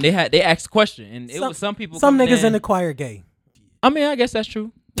the morning. They asked a question, and it Some- was some people. Some coming niggas in the choir gay. I mean, I guess that's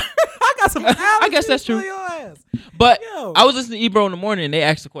true. I got some. I guess that's true. for your ass. But Yo. I was listening to Ebro in the morning, and they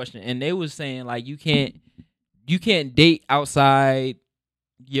asked a question, and they was saying like you can't date outside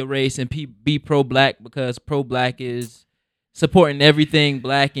your race and be pro-black because pro-black is supporting everything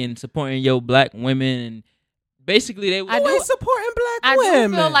black and supporting your black women, and basically they I was Who do- ain't supporting black I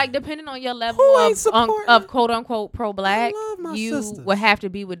women? do feel like depending on your level Who ain't of supporting- quote unquote pro-black, I love my you sisters. would have to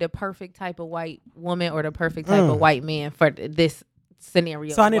be with the perfect type of white woman or the perfect type of white man for this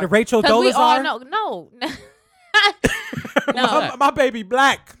scenario. So I need a Rachel Because we all Dolezal. know, no. my baby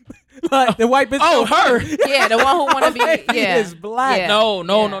black. Like the white bitch. Oh, her. Yeah, the one who want to be. My baby Yeah, is black. Yeah. no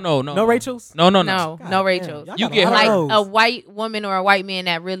No Rachels. no no God Rachel. damn, You y'all get got her. Like all a those. white woman or a white man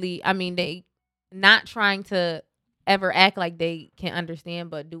that really, I mean, they not trying to ever act like they can understand,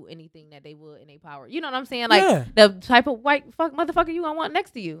 but do anything that they would in their power. You know what I'm saying? Like Yeah. the type of white motherfucker you gonna want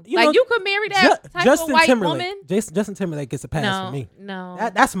next to you. You Like know, you could marry that type Justin of white Timberlake. woman. Justin Timberlake gets a pass No, for me. no.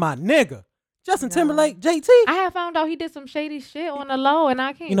 That's my nigga. Justin No. Timberlake, JT. I have found out he did some shady shit on the low, and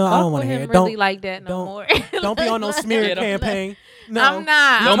I can't. You know, I fuck don't with wanna hear him it. really Don't- like that no don't- more. Don't be on no smear Yeah, don't- campaign. No, I'm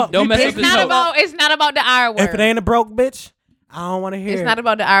not. Don't mess we up It's the bitches not show. about. It's not about the R word. If it ain't a broke bitch, I don't want to hear It's it. not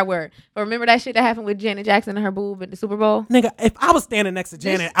about the R word. But remember that shit that happened with Janet Jackson and her boob at the Super Bowl? Nigga, if I was standing next to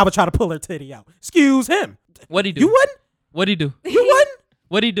Janet, I would try to pull her titty out. Excuse him. What'd he do? You wouldn't? What'd he do? You wouldn't?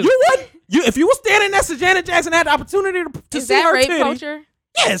 What'd he do? You wouldn't? If you was standing next to Janet Jackson, had the opportunity to Is see that her rape titty. culture?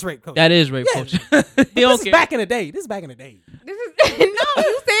 Yeah, it's rape culture. That is rape Yeah. culture. But He don't this is care. back in the day. This is back in the day. This is no,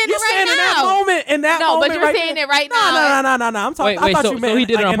 you saying You it right saying in that now. moment, in that No, moment but you're right saying there. it right now. No. I'm talking. Wait, I thought so- you so meant he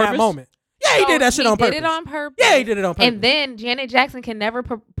did it like, on in that purpose? moment. Yeah, he So did that shit on purpose. He did it on purpose. Yeah, he did it on purpose. And then Janet Jackson can never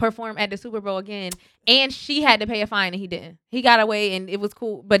perform at the Super Bowl again, and she had to pay a fine, and he didn't. He got away, and it was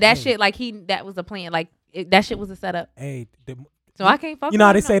cool. But that shit, like that was a plan. Like that shit was a setup. Hey, So I can't fuck. you know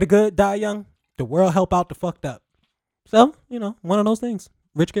how they with him, say the good die young? The world help out the fucked up. So, one of those things.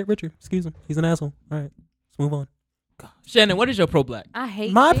 Rich get richer. Excuse him. He's an asshole. All right. Let's move on. Shannon, what is your pro-black? I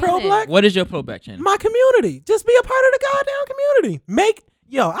hate My Janet. pro-black? What is your pro-black, Shannon? My community. Just be a part of the goddamn community.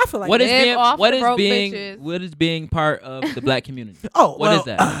 I feel like What is Live being off what the is broke being bitches. what is being part of the black community? Oh, what is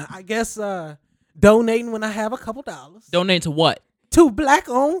that? I guess donating when I have a couple dollars Donate to what? to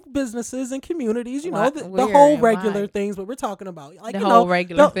black-owned businesses and communities. Why- The where whole and regular why? things. What we're talking about, like The you whole know,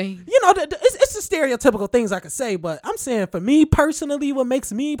 regular the- thing. It's the stereotypical things I could say, but I'm saying for me personally, what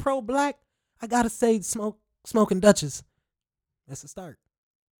makes me pro-black, I gotta say smoking Dutchess. That's a start.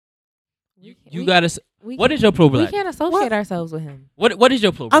 You gotta. We What can't- is your We pro-black? can't associate ourselves with him. What is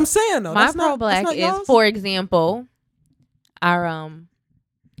your pro-black? I'm saying though, My that's not- pro-black that's is, not y'all's? for example, our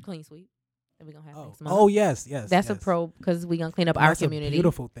clean sweep that we gonna have next month. Oh yes. That's a yes. pro because we gonna clean up our That's community. A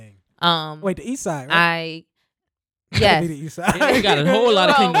beautiful thing. Wait, the east side, right? I Gotta be yes. the east side. Yeah, we got a whole lot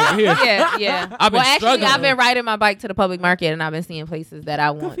of cleaning over here. Yeah. I've been well, actually, struggling. I've been riding my bike to the public market, and I've been seeing places that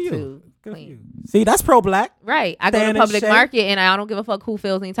I Good want for you. to Good for clean. you. See, that's pro-black. Right. I go Stand to in public shade. market, and I don't give a fuck who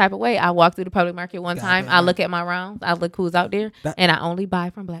feels any type of way. I walk through the public market one time. Goddamn I right. look at my rounds. I look who's out there, That- and I only buy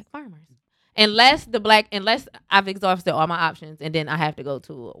from black farmers. Unless I've exhausted all my options, and then I have to go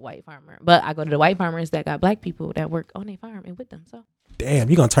to a white farmer. But I go to the white farmers that got black people that work on their farm and with them. So Damn,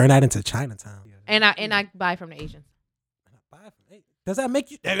 you're gonna turn that into Chinatown. and I buy from the Asians. Does that make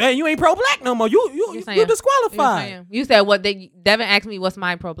you? Hey, you ain't pro-black no more. You saying- disqualified. You said what? Devin asked me what's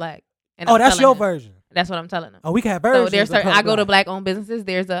my pro black. Oh, that's your version. That's what I'm telling them. Oh, we can have So versions. there's of certain, I go to pro-black. black owned businesses.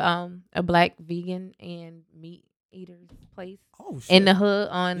 There's a black vegan and meat eaters place Oh, shit. in the hood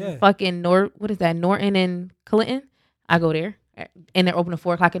on Yeah. fucking what is that, Norton and Clinton. I go there. and they're open at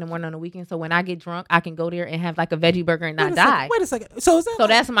 4:00 in the morning on the weekend. So when I get drunk, I can go there and have like a veggie burger and not die. Wait a second. So is that So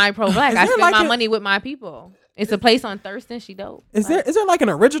that's my pro-black. Is I there spend like my a- money with my people. It's a place on Thurston. She dope. is there like an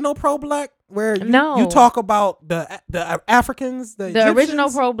original pro-black where No. you talk about the Africans, the original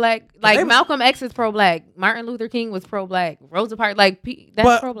Egyptians? pro-black, like they was- Malcolm X is pro-black. Martin Luther King was pro-black. Rosa Parks, like that's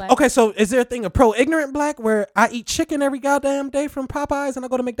But pro-black. okay, so is there a thing of pro-ignorant black where I eat chicken every goddamn day from Popeyes and I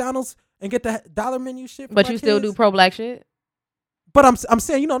go to McDonald's and get the dollar menu shit? For But my you still kids? do pro-black shit. But I'm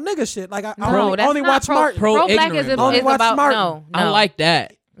saying nigga shit. Like I No, that's only not watch Martin. Pro-black is, Pro-ignorant black. is Watch about Martin. no. I like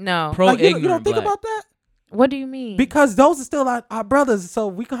that. No. Pro Like, you ignorant don't think black. about that What do you mean? because those are still our brothers. So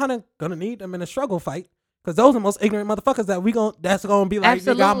we kind of gonna need them in a struggle fight because those are the most ignorant motherfuckers that's gonna be like,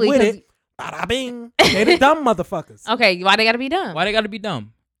 nigga, I'm Absolutely, with 'cause- it. Bada bing. They the dumb motherfuckers. Okay, why they gotta be dumb? Why they got to be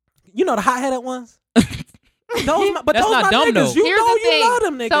dumb? You know the hot-headed ones. But That's those not my dumb, niggas. though. You Here's know the thing. you love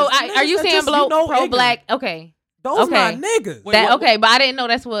them niggas. So The are niggas you that saying just, blow ignorant. pro-black? Okay. Those my Okay. niggas. Wait, That what- okay, but I didn't know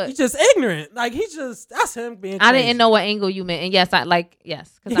that's what. He's just ignorant. Like that's him being. I crazy. didn't know what angle you meant, and yes, because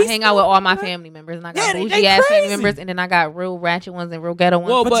I He's hang out with all my right. family members, and I Yeah, got they bougie ass family crazy. members, and then I got real ratchet ones and real ghetto ones.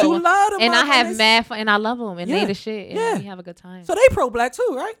 Well, But but- you love them, and I have motherfuckers. mad fun, and I love them, and Yeah. they the shit, and Yeah. we have a good time. So they pro-black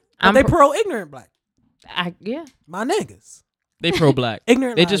too, right? But I'm they pro- pro-ignorant black. Yeah, My niggas. They pro black.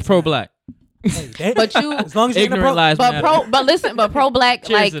 Ignorant. They lives just pro matter. black. Hey, they- but you, as long as you're in the Ignorant lies but matter. but listen, but pro black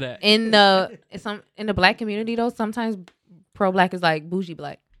Cheers like to that. in the black community though, sometimes pro black is like bougie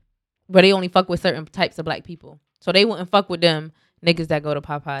black, where they only fuck with certain types of black people, so they wouldn't fuck with them niggas that go to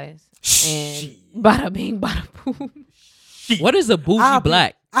Popeyes and bada bing bada boom. What is a bougie I'll be-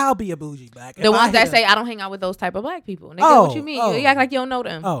 black? I'll be a bougie black. If The I ones that hit a- say I don't hang out with those type of black people. Nigga, Oh, what you mean? oh. You act like you don't know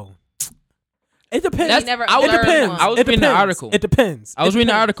them. Oh. It depends. That's- never I was, observed depends. one. I was It reading the depends. article. It depends. I was It reading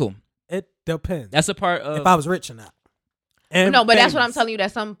the depends. article. It depends. That's a part of. if I was rich or not. And No, but that's what I'm famous. telling you.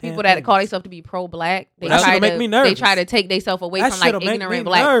 That some people And that call famous. themselves to be pro-black, they Well, that try should've make to me nervous. they try to take themselves away That from like should've make me ignorant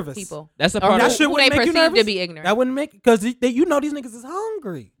black nervous. people. That's a Or part That of. shit who wouldn't they make you perceive to nervous? be ignorant. That wouldn't make because you know these niggas is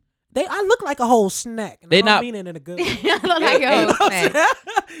hungry. I look like a whole snack. And They I don't not- mean it in a good way. I look like Hey, a whole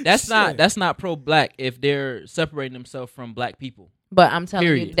snack. That's not pro black if they're separating themselves from black people. But I'm telling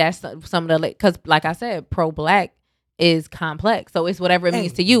you, Period. that's some of the because, like I said, pro-black is complex. So it's whatever it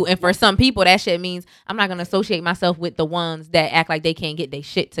means Hey. to you. And for some people, that shit means I'm not gonna associate myself with the ones that act like they can't get their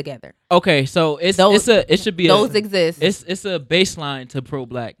shit together. Okay, so it should be Those exist. it's a baseline to pro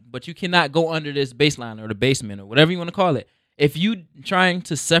black, but you cannot go under this baseline or the basement or whatever you want to call it. If you trying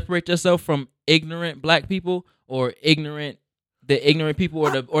to separate yourself from ignorant black people or the ignorant people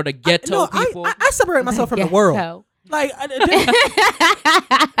or the ghetto people, I separate myself from the world. Ghetto. Like,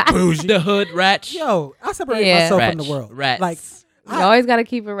 the hood rats, yo, I separate Yeah. myself from the world. Rats. Like, You always gotta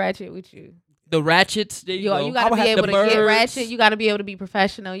keep it ratchet with you. the ratchets. There you go. You gotta would be have able the to get birds. ratchet. You gotta be able to be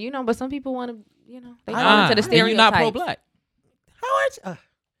professional. But some people want to, they fall Nah, into the then you're stereotypes. not pro black. how much?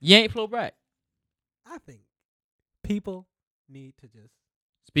 You ain't pro black. I think people need to just.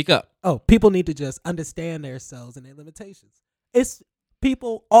 Speak up. People need to just understand themselves and their limitations. It's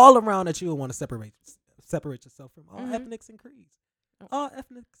people all around that you will want to separate yourself from. All Mhm. ethnics and creeds. All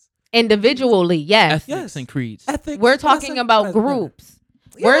ethnics. Individually, yes. Ethnics Yes. and creeds. Ethics. We're talking about groups.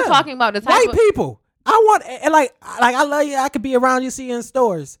 We're Yeah. talking about the type White of people. I want and like I love you. I could be around you, see you in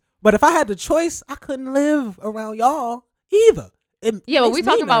stores. But if I had the choice, I couldn't live around y'all either. It Yeah, but makes we me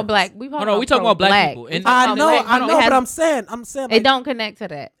talking about nervous. black. We talking no, we talking about black pro-black. people. We And- talking I about know, black I people. know, It but has- I'm saying, it like, don't connect to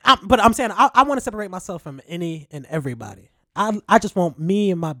that. I'm saying, I want to separate myself from any and everybody. I just want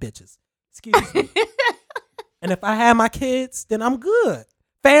me and my bitches. Excuse me. And if I have my kids, then I'm good.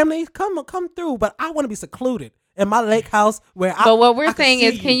 Family, come through. But I want to be secluded in my lake house where I. But what we're I saying see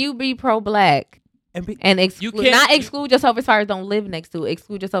is, can you be pro-black and be, and You exclude, can't- not exclude yourself as far as don't live next to,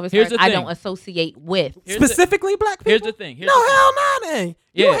 exclude yourself as far Here's as the I thing. don't associate with. Here's the- specifically black people? Here's the thing. Here's No, the thing. hell no, man.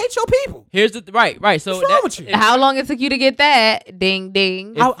 You Yeah. hate your people. Here's the right. So What's wrong with you? if- How long it took you to get that? Ding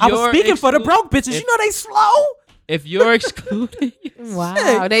ding. If I was you're speaking for the exclu- broke bitches. if- You know they slow. if you're excluded, Wow,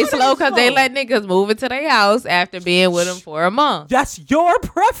 Shit, they you slow because they slow. let niggas move into their house after being with them for a month. That's your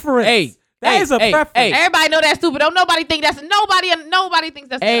preference. Hey, that hey, is a hey, preference. hey. Everybody know that's stupid. Don't nobody think that's nobody thinks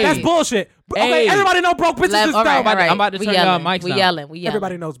that's Hey. That's stupid. bullshit. Okay, Hey. everybody know broke bitches is All dumb. right, all right. I'm about to We turn y'all yelling. mics We down. yelling. We yelling.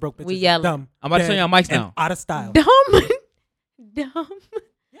 Everybody knows broke bitches We is yelling. dumb. I'm about to turn y'all mics and down. out of style. Dumb. Dumb.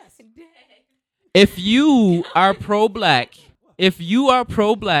 If you are pro black,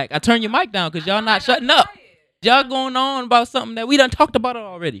 I turn your mic down because y'all not shutting up. Y'all going on about something that we done talked about it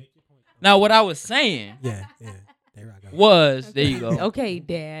already. Now, what I was saying Yeah. There I go. was, there you go. Okay,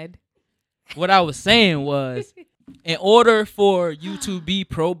 Dad. What I was saying was, in order for you to be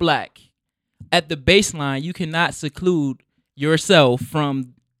pro black, at the baseline, you cannot seclude yourself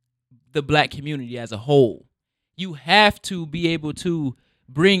from the black community as a whole. you have to be able to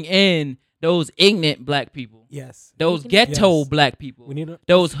bring in those ignorant black people, Yes. those ghetto Yes. black people, We need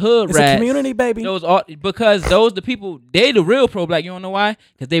those hood it's rats, a community, baby. those all, because those the people, they the real pro black. You don't know why?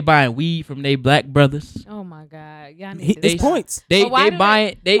 Because they buying weed from their black brothers. Oh my God, y'all He, need to it's stop. points. They But why they do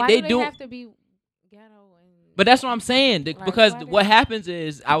buying Why they do do. have to be ghetto and But that's what I'm saying. Like, Because why do what they- happens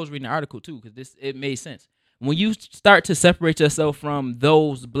is, I was reading an article too, because it made sense. When you start to separate yourself from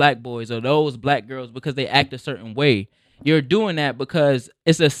those black boys or those black girls because they act a certain way, you're doing that because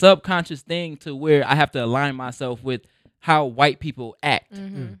it's a subconscious thing to where I have to align myself with how white people act.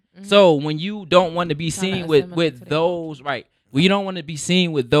 So when you don't want to be Trying to seen with assimilate to their those, right? Well, you don't want to be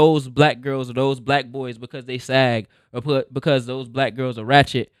seen with those black girls or those black boys because they sag or because those black girls are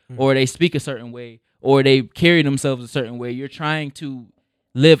ratchet or they speak a certain way or they carry themselves a certain way. You're trying to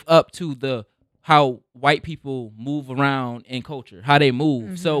live up to how white people move around in culture, how they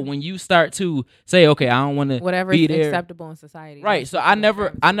move. So when you start to say, okay, I don't want to whatever be is there, acceptable in society. right? that's So what I you're never,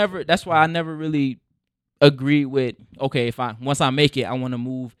 gravitate to. that's why I never really agreed with, okay, once I make it, I want to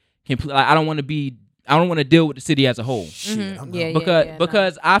move completely. Like, I don't want to deal with the city as a whole. Shit, I'm Yeah, out.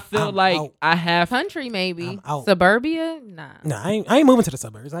 Because I feel I'm like out. I have. Country maybe, I'm out. suburbia, nah. Nah, I ain't moving to the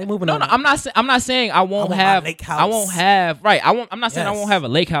suburbs. I ain't moving. No, on no, I'm not saying I won't want my have. lake I won't house. have. Right. I'm not saying I Yes. won't have a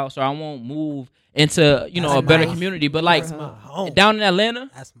lake house or I won't move into a That's better nice. community. But like That's my home. down in Atlanta,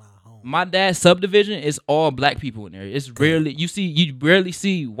 That's my home. my dad's subdivision is all black people in there. It's rarely you rarely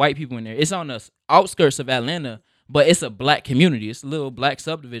see white people in there. It's on the outskirts of Atlanta, but it's a black community. It's a little black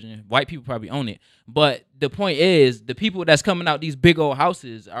subdivision. White people probably own it. But the point is, the people that's coming out these big old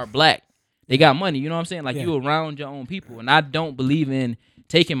houses are black. They got money. You know what I'm saying? Like Yeah. you around your own people. And I don't believe in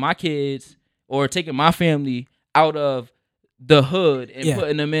taking my kids or taking my family out of the hood and Yeah.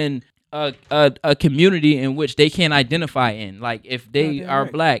 putting them in a community in which they can't identify in. Like if they Goddamn are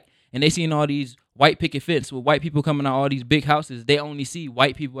right. black and they seen all these white picket fence with white people coming out all these big houses, they only see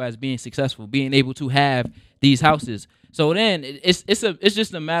white people as being successful, being able to have these houses. So then it's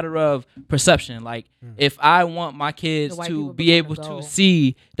just a matter of perception. Like if I want my kids The white to people be become able the to goal.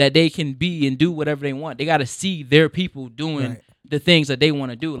 see that they can be and do whatever they want, they got to see their people doing Right. the things that they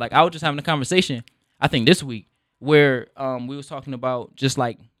want to do. Like I was just having a conversation, I think this week, where we was talking about just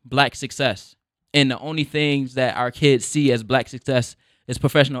like black success, and the only things that our kids see as black success is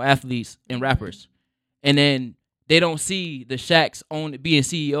professional athletes and rappers, and then they don't see the Shaqs being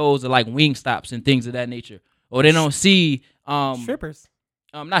CEOs of like Wingstops and things of that nature, or they don't see Strippers.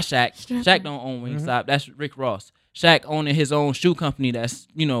 not Shaq. Shaq don't own Wingstop. That's Rick Ross. Shaq owning his own shoe company that's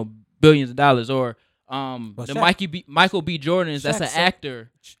billions of dollars, or the Shaq- Michael B. Jordans. That's Shaq an sold-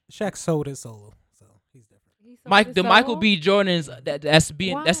 actor. Shaq sold his solo, so he's different. He sold his Michael soul? B. Jordan's that's an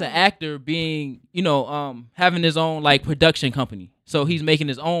Why? actor being having his own like production company. So he's making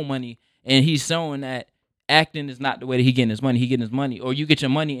his own money and he's showing that acting is not the way that he getting his money. He getting his money, or you get your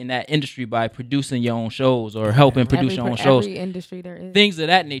money in that industry by producing your own shows or helping produce your own shows, Every industry there is. things of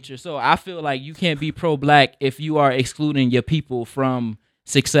that nature. So I feel like you can't be pro-black if you are excluding your people from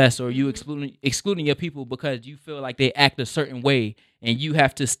success, or you excluding your people because you feel like they act a certain way and you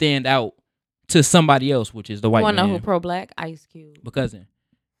have to stand out to somebody else, which is the You white want to know man. who pro black? Ice Cube. Because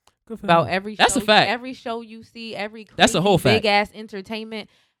Good for About him. every That's show, a fact. Every show you see, every That's a whole fact. big ass entertainment.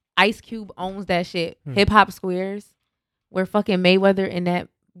 Ice Cube owns that shit. Hip Hop Squares, where fucking Mayweather and that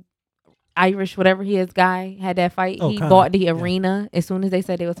Irish whatever he is guy had that fight. Oh, He Conor. bought the Yeah. arena as soon as they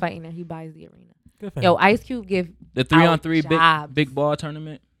said they was fighting there. He buys the arena. Good for Yo, him. Ice Cube give the 3-on-3 jobs. big ball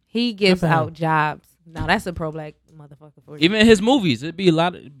tournament. he gives for him. out jobs. Now that's a pro black motherfucker for you. Even in his movies, it'd be a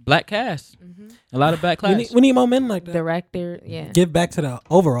lot of black cast, a lot of black we, class. need, we need more men like that. Director, yeah. Give back to the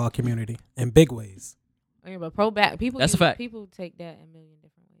overall community in big ways. Yeah, but pro black people. That's a fact. People take that in a million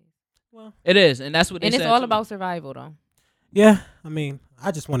different ways, Well, It is, and that's what they and it's said all too. about survival though. yeah. I mean,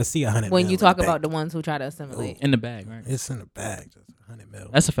 I just want to see 100. When mil you in talk the about the bank. ones who try to assimilate. in the bag, right? it's in the bag, just 100 mil.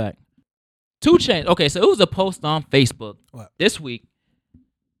 That's a fact. 2 Chainz. Okay, so it was a post on Facebook What? this week.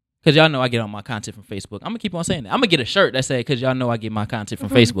 Cause y'all know I get all my content from Facebook. I'm gonna keep on saying that. I'm gonna get a shirt that say, "Cause y'all know I get my content from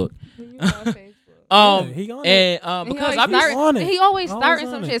Facebook." Yeah, he on it. And He because always I be start- on it. He always Always starting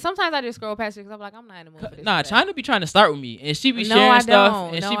on some it. shit. Sometimes I just scroll past it because I'm like, I'm not in the mood for this. nah, shit. China be trying to start with me, and she be No, sharing I stuff,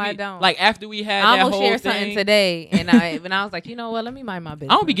 don't. and No, she be I don't. like after we had I that almost whole shared thing. something today, and I was like, you know what? Let me mind my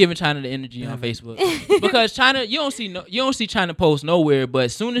business. I don't be giving China the energy on Facebook because China, you don't see China post nowhere. But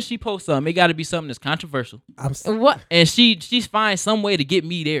as soon as she posts something, it got to be something that's controversial, I'm s- What? and she finds some way to get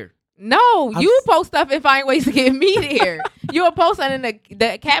me there. No, I'm you post stuff and find ways to get me there. You will post something and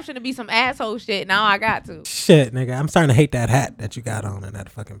the caption to be some asshole shit. Now I got to. shit, nigga. I'm starting to hate that hat that you got on in that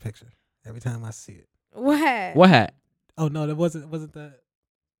fucking picture. Every time I see it. What? What hat? Oh no, that wasn't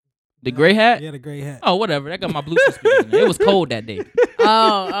The gray hat? Yeah, the gray hat. Oh, whatever. That got my Bluetooth speaker in it. It was cold that day.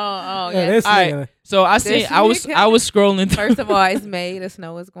 Oh. Yeah. this All right. nigga. So I seen. I was scrolling through. First of all, it's May. The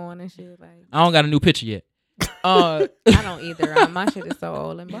snow is going and shit. Like, I don't got a new picture yet. I don't either. My shit is so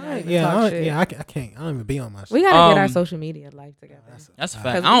old. Let me not even talk shit. I can't. I don't even be on my shit. We gotta get our social media life together. That's a fact.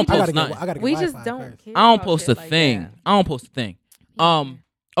 Because I don't we post just- nothing. I gotta get We Wi-Fi just don't first. care. I don't about post a shit like thing. that. I don't post a thing.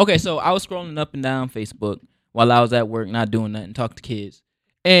 Okay, so I was scrolling up and down Facebook while I was at work, not doing nothing, talking to kids,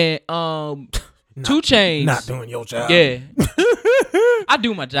 and 2 Chainz. Not doing your job. Yeah, I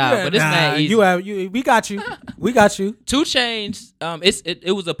do my job, but it's not easy. We got you. We got you. 2 Chainz.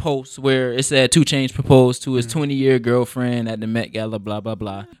 It was a post where it said 2 Chainz proposed to his 20-year girlfriend at the Met Gala, blah blah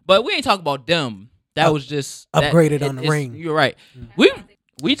blah. But we ain't talking about them. That was just upgraded on the ring. You're right.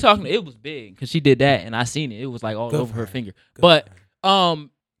 We talking. It was big because she did that, and I seen it. It was like all over her finger. But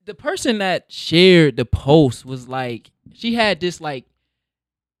the person that shared the post was like, she had this like,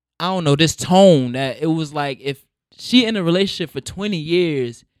 I don't know, this tone that it was like, if she in a relationship for 20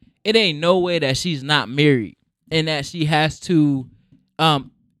 years, it ain't no way that she's not married, and that she has to,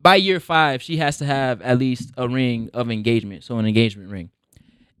 by year 5, she has to have at least a ring of engagement, so an engagement ring.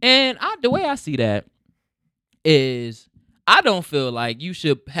 And the way I see that is, I don't feel like you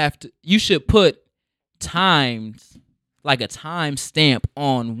should put times, like a time stamp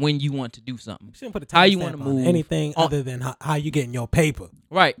on when you want to do something. You shouldn't put a How time you stamp want to on move anything other than how you getting your paper.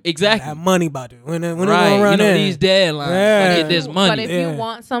 Right, exactly. That money about to when it Right, gonna run you know, in. these deadlines. Yeah. I get this money. But if you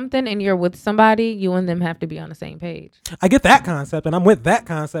want something and you're with somebody, you and them have to be on the same page. I get that concept, and I'm with that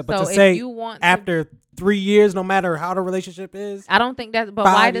concept. But So to if say you want after 3 years, no matter how the relationship is, I don't think that. But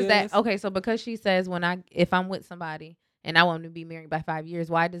 5 why does years? that? Okay, so because she says if I'm with somebody and I want to be married by 5 years,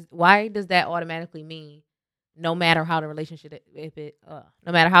 why does that automatically mean no matter how the relationship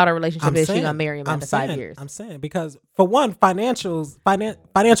no matter how the relationship is, she gonna marry him after 5 years? I'm saying because for one, financials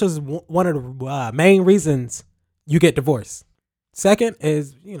is one of the main reasons you get divorced. Second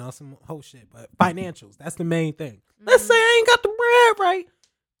is some whole shit, but financials, that's the main thing. Let's say I ain't got the bread right,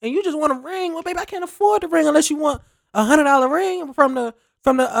 and you just want a ring. Well, baby, I can't afford the ring unless you want $100 ring from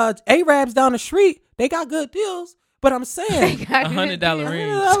the Arabs down the street. They got good deals. But I'm saying $100 ring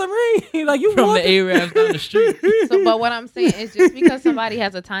 $100 ring, like you from want the Arabs down the street. So, but what I'm saying is, just because somebody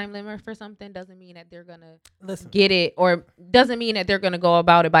has a time limit for something doesn't mean that they're gonna get it, or doesn't mean that they're gonna go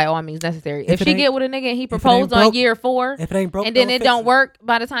about it by all means necessary. If she get with a nigga and he proposed on year 4, if it ain't broke, and then it don't work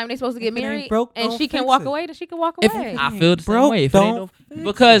by the time they supposed to get married, and she can walk away, then she can walk away. I feel the same way. If it ain't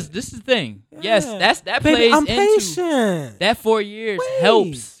because this is the thing. Yes, that baby, plays I'm into patient. that 4 years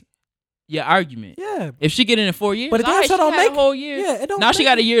helps your argument. Yeah. If she get in 4 years, but it right, she don't had make a whole year. Yeah, it don't. Now she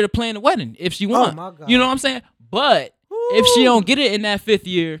got a year to plan the wedding if she want. Oh my God. You know what I'm saying? But if she don't get it in that 5th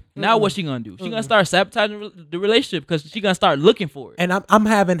year, now what she gonna do? She gonna start sabotaging the relationship because she gonna start looking for it. And I'm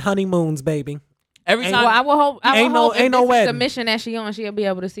having honeymoons, baby. Every time. Well, I will hope. I will hope if ain't no this is the wedding. mission that she on, she'll be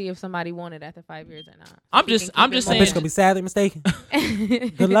able to see if somebody wanted after 5 years or not. I'm just saying. Bitch gonna be sadly mistaken.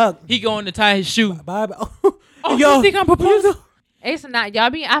 Good luck. He going to tie his shoe. Bye. Oh, yo, you think I'm proposing? It's not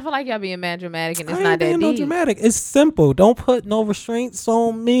y'all be. I feel like y'all being mad dramatic, and it's I not ain't that being deep. no dramatic. It's simple. Don't put no restraints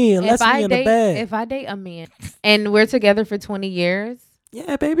on me unless we in the bed. If I date a man and we're together for 20 years,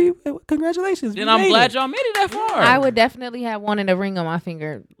 yeah, baby, congratulations. Then I'm glad y'all made it that far. I would definitely have wanted a ring on my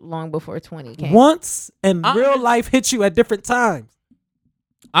finger long before 20 came. Once and real life hits you at different times.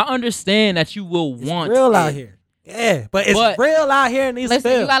 I understand that you will want real it. out here. Yeah, but it's real out here in these Listen,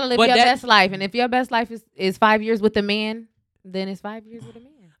 fields. you gotta live your best life, and if your best life is 5 years with a man, then it's 5 years with a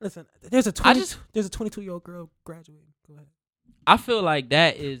man. Listen, there's a 22-year-old girl graduating. Go ahead. I feel like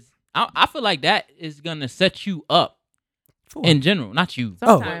that is. I feel like that is gonna set you up in general, not you.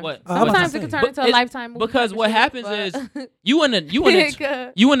 Sometimes, sometimes it can turn into a lifetime movie. Because what happens is you in a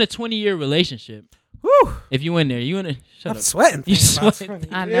 20-year relationship. Whew. If you in there, I'm sweating. You sweating.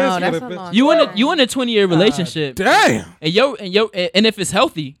 I know that's a long. You in a 20-year relationship. Damn. And if it's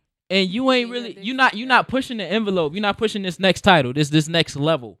healthy, and you ain't really, you're not pushing the envelope. You're not pushing this next title, this next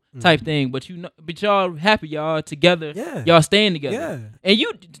level type thing. But y'all happy, y'all together. Yeah. Y'all staying together. Yeah. And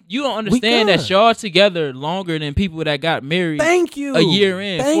you don't understand that y'all together longer than people that got married. Thank you. A year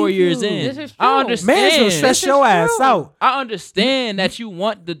in, 4 years in. This is true. I understand. Man's gonna stress your ass out. I understand that you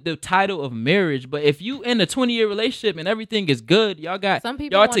want the title of marriage, but if you in a 20-year relationship and everything is good, y'all got some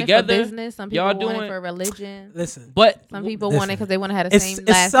people y'all want together. It for business. Some people y'all want doing it for religion. Listen, but some people want it because they want to have the same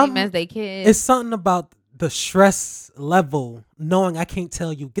last name as their kids. It's something about the stress level knowing I can't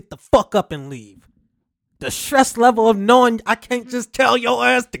tell you get the fuck up and leave. The stress level of knowing I can't just tell your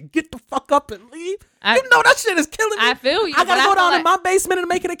ass to get the fuck up and leave. You know that shit is killing me. I feel you. I gotta but go feel down like, in my basement and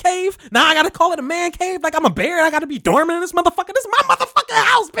make it a cave. Now I gotta call it a man cave. Like I'm a bear and I gotta be dormant in this motherfucker. This is my motherfucking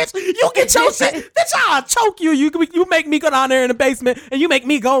house, bitch. You get your shit. Bitch, I'll choke you. You make me go down there in the basement and you make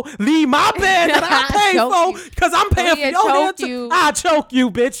me go leave my bed that I paid for because I'm paying for your bed too. I'll choke you,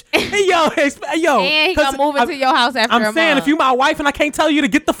 bitch. Hey, yo. And he gonna move into your house after I'm saying, if you my wife and I can't tell you to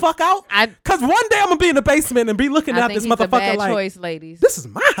get the fuck out, because one day I'm gonna be in the basement and be looking at this motherfucker bad like, choice, ladies. This is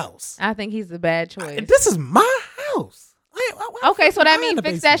my house. I think he's a bad choice. This is my house. Okay, so that means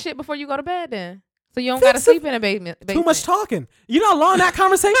fix that shit before you go to bed then. So you don't gotta sleep in a basement. Too much talking. You know how long that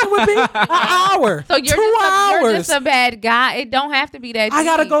conversation would be? An hour. So you're you're just a bad guy. It don't have to be that deep. I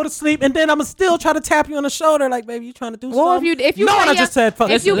gotta go to sleep and then I'm gonna still try to tap you on the shoulder like, baby, you trying to do something? If you no, play I just said fuck.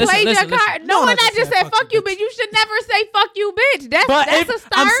 If you played your card, no one I just said fuck you, bitch. bitch. You should never say fuck you, bitch. That's a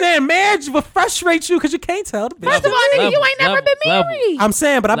start. I'm saying marriage will frustrate you because you can't tell the bitch. First of all, nigga, you ain't never been married. I'm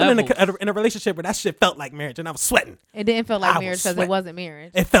saying, but I've been in a relationship where that shit felt like marriage and I was sweating. It didn't feel like marriage because it wasn't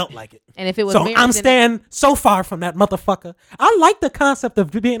marriage. It felt like it. And if it was so marriage, I'm staying so far from that motherfucker. I like the concept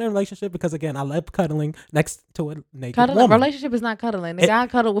of being in a relationship because again, I love cuddling next to a naked woman. Relationship is not cuddling. The guy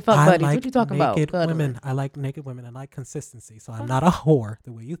cuddle with fuck buddies. What you talking about? Naked women. I like naked women. I like consistency. So I'm not a whore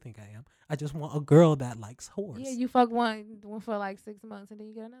the way you think I am. I just want a girl that likes whores. Yeah, you fuck one for like 6 months and then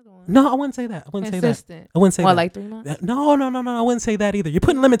you get another one. No, I wouldn't say that. I wouldn't say that. I wouldn't say that. Like 3 months? No. I wouldn't say that either. You're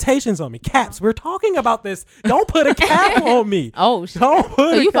putting limitations on me. Caps. We're talking about this. Don't put a cap on me. Oh shit.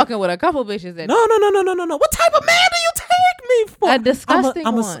 So you fucking with a couple bitches that No. What type of man do you take me for? A disgusting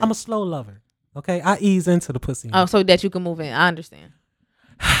one. I'm a slow lover. Okay? I ease into the pussy. Oh, so that you can move in. I understand.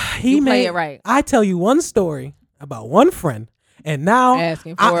 He play it right. I tell you one story about one friend. And now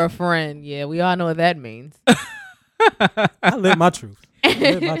asking for a friend. Yeah, we all know what that means. I live my truth.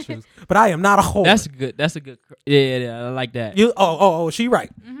 But I am not a whore. That's good. That's a good. Yeah, I like that. She right.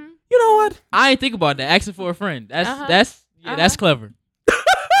 Mm-hmm. You know what? I ain't think about that. Asking for a friend. That's clever.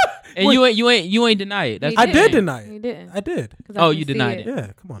 And you ain't deny it. I did deny it. He didn't. I did. Oh, you denied it.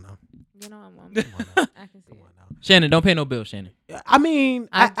 Yeah, come on now. You know I'm come on now. I can see it. Shannon, don't pay no bill, Shannon. I mean,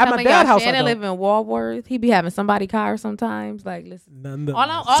 at my dad's house. Shannon live in Walworth. He be having somebody car sometimes. Like, listen.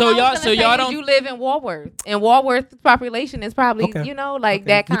 So y'all don't. You live in Walworth, and Walworth's population is probably that kind.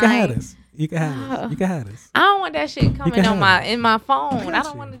 You can have this. You can have this. I don't want that shit coming in my phone. I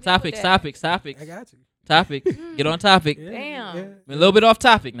don't want to. Topic. I got you. Topic. Get on topic. Damn. Yeah. We're a little bit off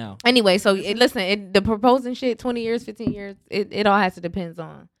topic now. Anyway, so listen, the proposing shit, 20 years, 15 years, it all has to depends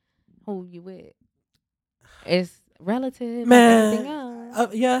on who you with. It's relative, man. Like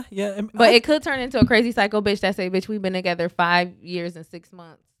Yeah. But it could turn into a crazy psycho bitch that say, "Bitch, we've been together 5 years and 6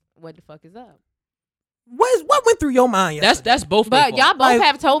 months. What the fuck is up?" What went through your mind? That's both. But y'all both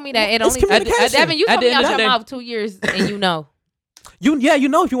have told me that it only. Devin, you told me out your mouth 2 years, and you know. You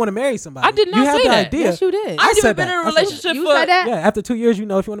know if you want to marry somebody. I did not say that. Idea. Yes, you did. I ain't even been in a relationship. You said that? Yeah, after 2 years, you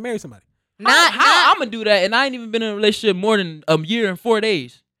know if you want to marry somebody. How I'm gonna do that? And I ain't even been in a relationship more than a year and 4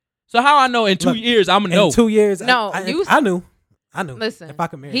 days. So how I know in 2 years I'm gonna know? In 2 years, no, I knew. Listen, if I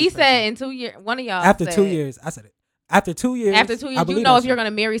could marry. He said in 2 years. One of y'all. After 2 years, I said it. After 2 years, you know if you're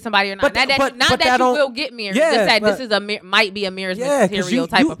gonna marry somebody or not. Not that you will get married. Yeah, just that this is might be a marriage material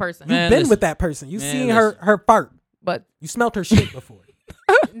type of person. You've been with that person. You've seen her fart, but you smelt her shit before.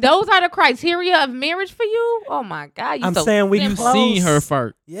 Those are the criteria of marriage for you. Oh my God! I'm saying you've seen her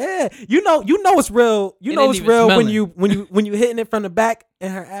fart. Yeah, you know it's real. You know it's real when you hitting it from the back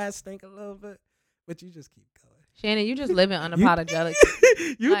and her ass stink a little bit, but you just keep going. Shannon, you just living unapologetic.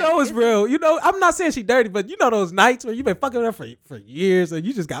 You know it's real. You know I'm not saying she dirty, but you know those nights where you've been fucking with her for years, and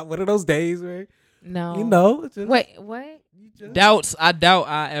you just got one of those days where you know. Wait, what? Doubts. I doubt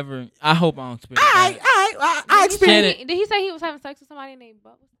I hope I don't experience. I experienced. Did he say he was having sex with somebody and they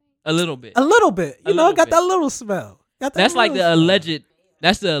butt was a little bit? A little bit. You know, got that little smell. That's like the alleged.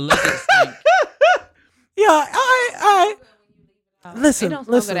 That's the alleged stink. Yeah. All right. Listen.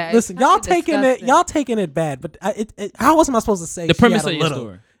 Y'all taking it bad, but how was I supposed to say the premise of your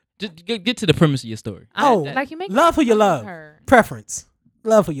story? Just get to the premise of your story. Like you make love who you love. Preference.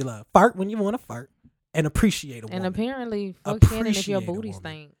 Love who you love. Fart when you want to fart. And appreciate a woman. And apparently, fuck Shannon if your booty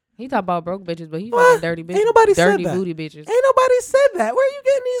stink. He talk about broke bitches, but he fucking dirty bitches. Ain't nobody dirty said that. Booty bitches. Ain't nobody said that. Where are you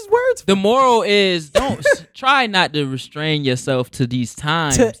getting these words from? The moral is don't try not to restrain yourself to these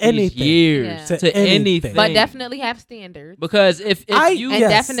times, to anything, these years, to anything. But definitely have standards. Because if you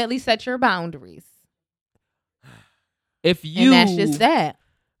definitely set your boundaries. And that's just that.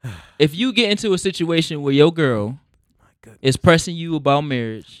 If you get into a situation where your girl is pressing you about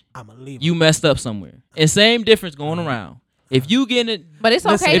marriage, I'ma leave. You messed up somewhere. And same difference going around. If you get it, but it's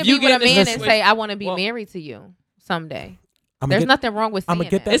okay to be with a man and say, "I want to be married to you someday." There's nothing wrong with saying I'ma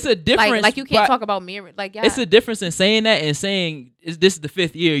get that. It's a difference. Like you can't but talk about marriage. Like it's a difference in saying that and saying this is the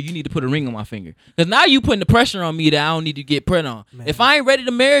 5th year. You need to put a ring on my finger. Because now you putting the pressure on me that I don't need to get put on. Man. If I ain't ready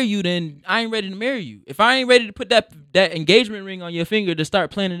to marry you, then I ain't ready to marry you. If I ain't ready to put that engagement ring on your finger to start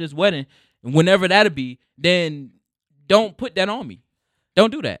planning this wedding, whenever that'll be, then don't put that on me.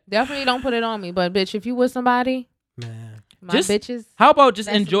 Don't do that. Definitely don't put it on me. But bitch, if you with somebody, Man. my Just- bitches. How about just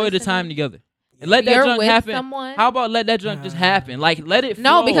That's enjoy the listening. time together? And let that You're junk with happen. someone. How about let that junk just happen? Like let it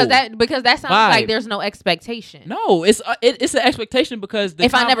No, flow. because that sounds Vibe. like there's no expectation. No, it's an expectation because the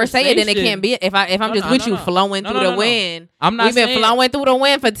If I never say it, then it conversation- can't be. If I'm No, just no, with no, you no. flowing No, through no, the no, no. wind. I'm not We've been saying flowing through the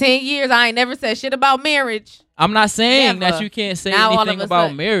wind for 10 years. I ain't never said shit about marriage. I'm not saying Never. that you can't say Now all of anything a about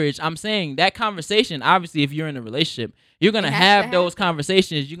sudden- marriage. I'm saying that conversation, obviously, if you're in a relationship, you're going to It has have to those happen.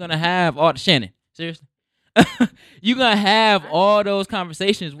 conversations. You're going to have all Shannon, seriously. You're going to have all those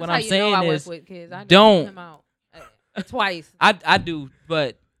conversations. What I'm That's how you know saying I is, work with kids. I just don't. put him out twice. I do,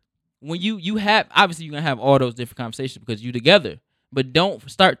 but when you have, obviously, you're going to have all those different conversations because you together. But don't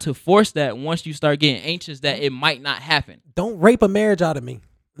start to force that once you start getting anxious that it might not happen. Don't rape a marriage out of me.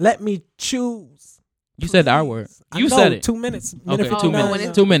 Let me choose. You said the R word. I You know, said it. 2 minutes. Okay, Minute 2 no, minutes. when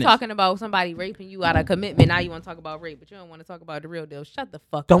it's 2 minutes. talking about somebody raping you out of commitment, now you want to talk about rape, but you don't want to talk about the real deal. Shut the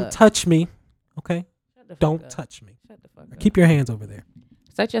fuck Don't up. touch me. Okay? Shut the fuck Don't up. touch me. Shut the fuck up. Keep your hands over there.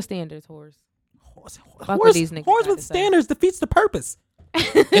 Set your standards, whores. Horse, what these niggas horse got with to say. standards defeats the purpose.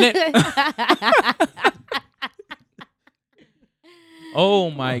 Oh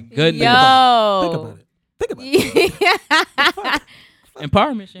my goodness. Think Yo. about it. Think about it.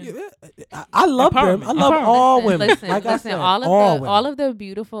 Empowerment, Shannon. Yeah, I love them. I love Empowerment. all women. Listen, like I listen, said, all women. of the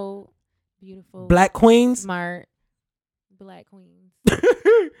beautiful Black queens. smart black queens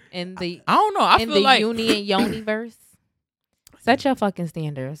in the I don't know. I in feel the like uni and yoniverse. Set your fucking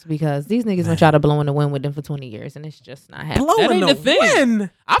standards because these niggas want y'all to blow in the wind with them for 20 years and it's just not happening. Blowing ain't the the thing. wind.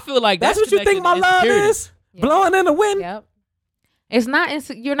 I feel like That's what you think my love is? Yep. Blowing in the wind. Yep. It's not.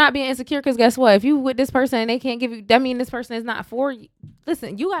 You're not being insecure because guess what? If you with this person and they can't give you, that mean this person is not for you.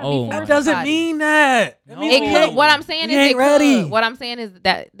 Listen, you gotta Oh be my for That doesn't somebody. mean that. No. It means It you could. ain't- What I'm saying you is, ain't it ready. could. What I'm saying is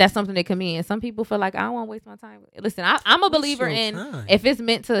that's something that can mean. And some people feel like I don't want to waste my time. Listen, I'm a believer your in time? if it's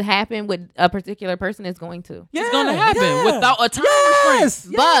meant to happen with a particular person, it's going to. Yeah, It's gonna happen yeah. without a time Yes,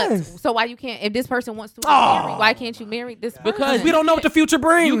 restraint. yes. But so why you can't? If this person wants to Oh. marry, why can't you marry this person? Because we don't know what the future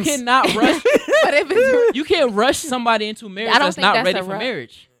brings. You cannot rush. But if it's You can't rush somebody into marriage I don't that's think not that's ready a for rush.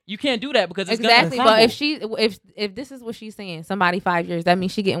 marriage. You can't do that because it's exactly, gonna but crumble. if this is what she's saying, somebody 5 years, that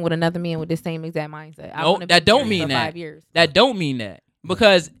means she getting with another man with the same exact mindset. I No, wanna be that don't married mean for that. 5 years. That don't mean that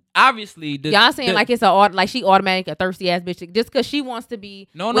because obviously Y'all saying like it's like she automatic a thirsty ass bitch just because she wants to be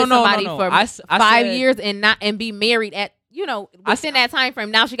No, with no, no, somebody no, no. for I 5 said- years and be married at within that time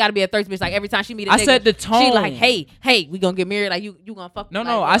frame. Now she got to be a thirsty bitch. Like every time she meet a I nigga, said the she tone. like, hey, we gonna get married. Like you gonna fuck? No, like,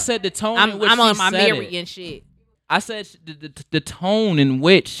 no. I said the tone. in I'm which on she my said Mary it. and shit. I said the tone in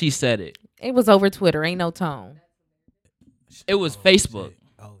which she said it. It was over Twitter. Ain't no tone. It was Facebook. Shit.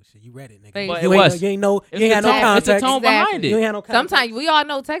 Oh shit, you read it, nigga. But But you it ain't, was. You ain't no. It's You ain't had the no tone- context. It's the tone behind Exactly. You it. ain't had no context. Sometimes we all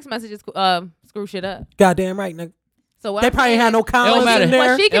know text messages screw shit up. Goddamn right, nigga. So what They I'm probably saying had is- no It commas don't matter. in there.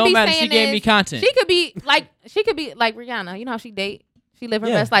 What she It could don't be matter. saying She gave is me content. She could be like Rihanna. You know how she date. She live her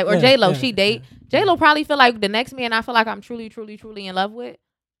Yeah, best life. Or yeah, J Lo. yeah, She date. J Lo probably feel like the next man I feel like I'm truly in love with.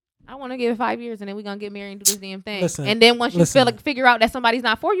 I want to give it 5 years and then we gonna get married and do this damn thing. Listen, and then once you listen. figure out that somebody's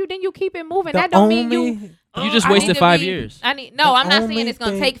not for you, then you keep it moving. The That don't mean you. only- You just I wasted need to 5 years. I'm The not saying only it's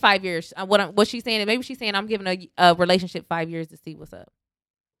gonna thing- take 5 years. What she's saying is maybe she's saying I'm giving a relationship 5 years to see what's up.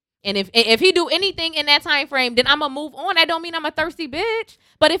 And if he do anything in that time frame, then I'm gonna move on. That don't mean I'm a thirsty bitch.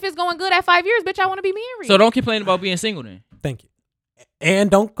 But if it's going good at 5 years, bitch, I want to be married. So don't complain about being single then. Thank you.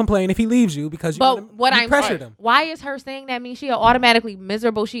 And don't complain if he leaves you because But what I'm pressured him. why is her saying that mean she automatically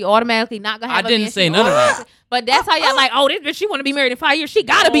miserable? She automatically not gonna have I a didn't man. say She none of that. But that's how y'all like, oh, this bitch, she want to be married in 5 years. She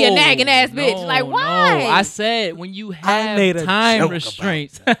gotta be a nagging ass bitch. No, Like, why? No. I said when you made have a time joke about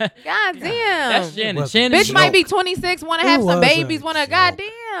restraints. God That's damn. Shannon. was- Shannon. Bitch might be 26, want to It have some was a babies, want to joke. goddamn.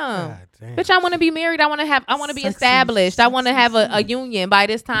 God damn. Bitch, I want to be married. I want to be Sexy, established. I want to sexy have a shit. union. By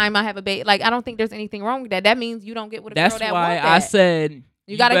this time, I have a baby. Like, I don't think there's anything wrong with that. That means you don't get with a That's girl that why want I that. said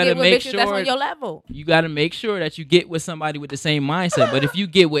you gotta better get with make bitches that's sure on your level. you got to make sure that you get with somebody with the same mindset. But if you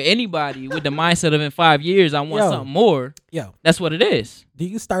get with anybody with the mindset of in 5 years, I want Yo. something more. Yo, That's what it is. do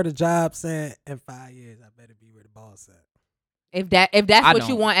you start a job saying in 5 years I better be where the boss at? If that's I what you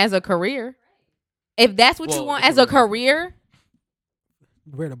don't. want as a career, if that's what you Well, want as a career,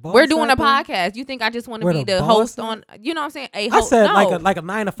 Where the boss we're doing at, a though? podcast. You think I just want to Where be the the boss host at? on? You know what I'm saying? A I host. said no. like a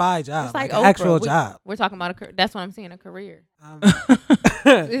 9 to 5 job, It's like like an actual Oprah. job. We're talking about that's what I'm saying, a career. I'm-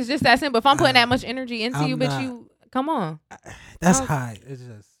 It's just that simple. If I'm putting that much energy into I'm you, bitch, not. you Come on. That's Oh. high. It's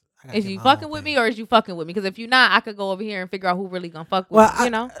just. I gotta Is get you my fucking own with thing. me or is you fucking with me? Because if you're not, I could go over here and figure out who really gonna fuck with Well, you. You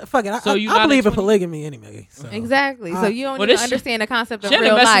know. fuck it. So you I not believe in 20? polygamy anyway. So. Exactly. So you don't Well, even this- understand the concept of Shannon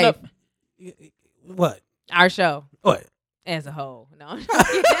real messing life. up. What? Our show What? as a whole. No.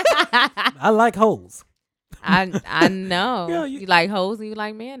 I like hoes. I know. Yeah, you like hoes and you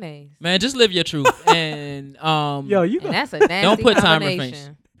like mayonnaise. Man, just live your truth and Yo, you And go. that's a nasty don't put time combination.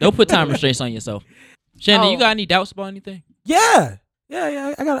 restraints. Don't put time restraints on yourself. Shannon, you Oh. got any doubts about anything? Yeah.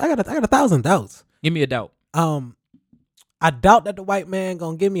 I got 1,000 doubts. Give me a doubt. I doubt that the white man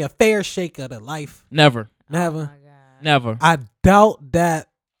gonna give me a fair shake of the life. Never. Oh my Never. God. Never. I doubt that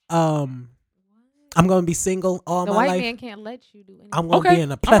I'm gonna be single all The my white life. man can't let you do anything. I'm gonna Okay, be in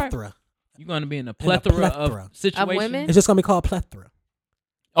a all right. plethora. You're gonna be in a plethora, plethora. of situations. women? It's just gonna be called plethora.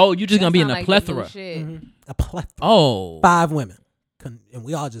 Oh, you're just That gonna be in sound a like the new plethora. shit. Mhm. A plethora. Oh. 5 women, and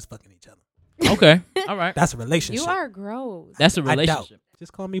we all just fucking each other. Okay. All right. That's a relationship. You are gross. That's a I doubt. relationship.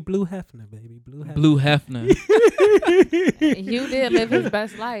 Just call me Blue Hefner, baby. Blue Hefner. Blue Hefner. You did live his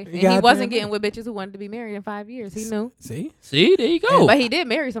best life, and he Goddamn wasn't right. getting with bitches who wanted to be married in 5 years. He knew, See? See, there you go. but he did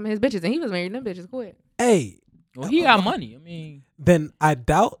marry some of his bitches, and he was marrying them bitches quick. Hey, Well, he got money. I mean, then I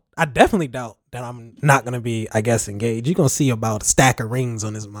definitely doubt that I'm not gonna be, I guess, engaged. You're gonna see about a stack of rings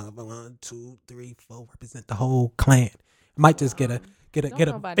on this motherfucker. 1, 2, 3, 4, represent the whole clan. Might just get a Don't get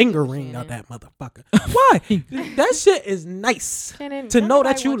a nobody finger give a ring shit. out that motherfucker. Why? That shit is nice Shannon, to don't know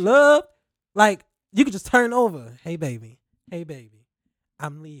nobody that you want love. Like you could just turn over. Hey baby,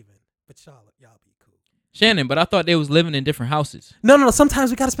 I'm leaving, but y'all be cool. Shannon, but I thought they was living in different houses. No. Sometimes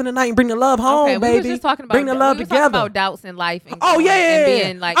we gotta spend the night and bring the love home, okay, we baby. was just talking about bring the love we was talking together. about doubts in life. And Oh going- yeah. and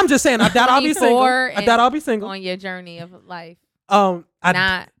being like I'm just saying. I doubt I'll be single. 24 I doubt I'll be single. on your journey of life, I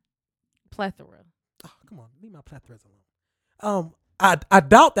not plethora. Oh, come on, leave my plethoras alone. I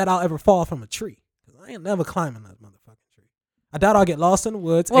doubt that I'll ever fall from a tree. I ain't never climbing that motherfucking tree. I doubt I'll get lost in the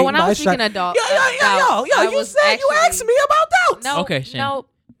woods. Well, eaten when by I a was shark. speaking of Yo, doubts, I you was said you actually- asked me about doubts. No, Okay, Shannon.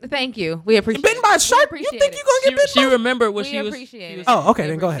 no, thank you. We appreciate. Bitten by a it. shark? We You appreciate think it. you gonna get bitten? She remembered what We she was. appreciate she it. was- Oh, okay, We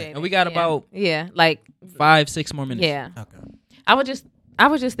then go ahead. appreciate And we it. got Yeah. about yeah, like 5-6 more minutes. yeah. Okay. I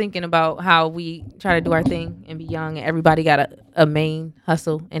was just thinking about how we try to do our thing and be young, and everybody got a main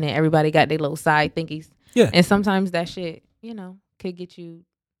hustle, and then everybody got their little side thinkies. Yeah. And sometimes that shit, could get you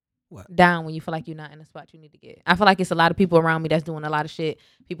What? down when you feel like you're not in the spot you need to get. I feel like it's a lot of people around me that's doing a lot of shit.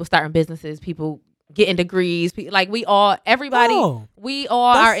 People starting businesses, people getting degrees. Like we all, everybody, Oh, we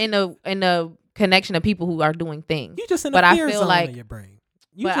all that's- are in a connection of people who are doing things. you just in But the I fear feel zone like- of your brain.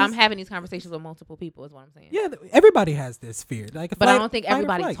 You But just, I'm having these conversations with multiple people, is what I'm saying. yeah. Everybody has this fear. Like, But I don't think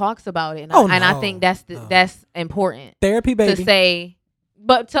everybody talks talks about it, and, Oh, I no. think that's No. that's important therapy, baby. to say.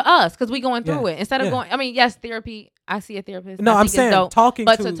 But to us, because we going through Yeah. it instead of Yeah. going. I mean, yes, therapy. I see a therapist. No, I I'm think it's saying dope. talking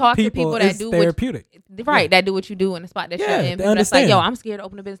But to to talk to people people that is do what- therapeutic. Right, Yeah. that do what you do in the spot that Yeah, you're they in. People that's like, yo, understand. I'm scared to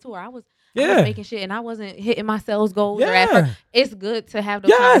open a business tour. I was Yeah. making shit and I wasn't hitting my sales goals. Or Yeah. effort. It's good to have those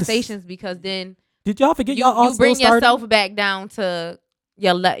Yes. conversations because then Did y'all forget you, y'all also you bring started? yourself back down to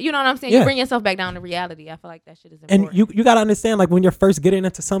your you know what I'm saying? Yeah. You bring yourself back down to reality. I feel like that shit is important. And you got to understand, like when you're first getting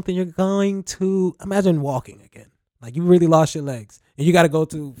into something, you're going to imagine walking again. Like you really lost your legs, and you got to go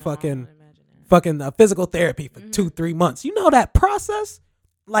to No, I don't fucking imagine that. physical therapy for Mhm. 2-3 months. You know that process?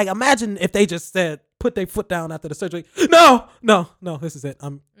 Like imagine if they just said, put their foot down after the surgery. No, this is it.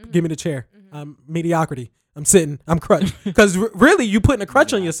 Give me the chair. I'm mediocrity. I'm sitting. I'm crutch. Because really, you putting a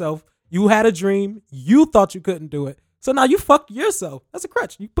crutch on yourself. You had a dream. You thought you couldn't do it. So now you fucked yourself. That's a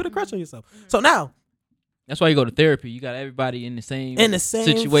crutch. You put a crutch on yourself. So now That's why you go to therapy. You got everybody in the same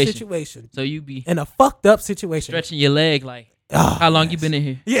situation. So you be In a fucked up situation. stretching your leg like, Oh, how long you yes. been in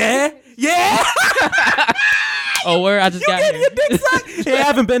here? Yeah. Oh, where I just got Getting here. your dick sucked? Yeah, I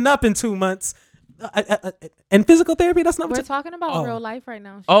haven't been up in 2 months. And physical therapy, that's not We're what talking about Oh. real life right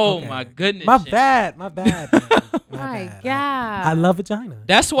now. Oh Okay. my goodness. My Shannon. bad. Man. My bad. God. I love vagina.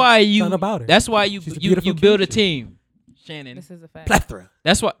 That's why you. Something about her. That's why you She's a you beautiful build a creature. team, Shannon. This is a fact. Plethora.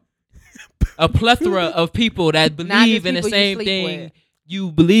 That's what a plethora of people that Not believe just in the people you same sleep thing with.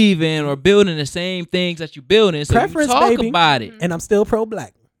 you believe in or building the same things that you building. So Preference, you talk baby. about it. And I'm still pro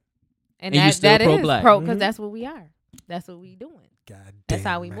black. And And you that, still that is pro-black. pro because Mhm. that's what we are. That's what we doing. God That's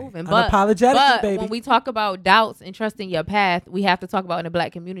damn how we right. moving. But Unapologetically, baby. when we talk about doubts and trusting your path, we have to talk about in the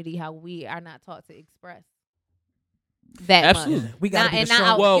black community how we are not taught to express that Absolutely. much. We gotta Not, be and the not strong.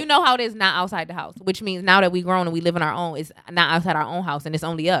 out, Well- you know how it is not outside the house, which means now that we grown and we live in our own, it's not outside our own house and it's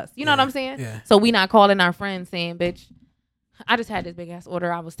only us. You know what Yeah, I'm saying? yeah. So we not calling our friends saying, bitch, I just had this big ass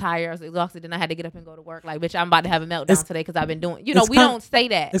order. I was tired. I was exhausted. Then I had to get up and go to work. Like, bitch, I'm about to have a meltdown It's- today because I've been doing. You know, it's we don't say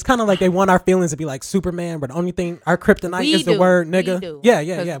that. It's kind of like they want our feelings to be like Superman, but the only thing, our kryptonite We is the do. word We nigga. do. Yeah,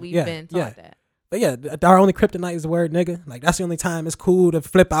 'Cause we've been taught yeah. that. But yeah, our only kryptonite is the word nigga. Like that's the only time it's cool to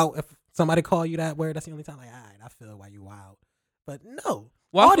flip out if somebody call you that word. That's the only time. Like, all right, I feel why you wild. But no.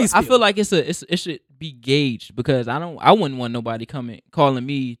 Well, I feel like it should be gauged because I wouldn't want nobody calling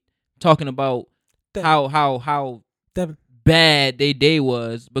me talking about Devin. how Devin. bad they day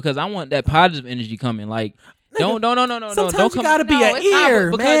was because I want that positive energy coming. Like, no. Sometimes Don't you come. gotta be No, an it's not,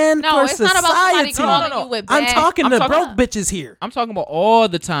 ear, because- man. No, for it's not about somebody society. calling you with I'm bad. talking I'm to talking- broke bitches here. I'm talking about all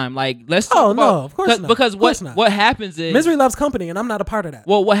the time. Like, let's talk Oh, about no, of course not. because Of course not. what happens is Misery loves company, and I'm not a part of that.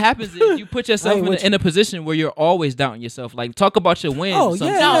 Well, what happens is you put yourself ain't with in a position where you're always doubting yourself. Like, talk about your wins. Oh,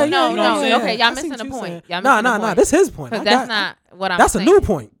 sometimes. yeah, No, yeah, no, You know what I'm no. saying? Okay, y'all I see missing what the you point. saying. Y'all Nah, missing the nah, point. this his point. Because I that's got- not what I'm That's saying. a new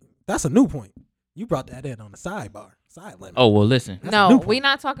point. That's a new point. You brought that in on the sidebar. Side limit. Oh well, listen. That's a No, new we point.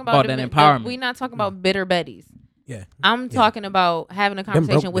 not talking About about that empowerment. We not talking about bitter Betties. Yeah. I'm talking about having a broke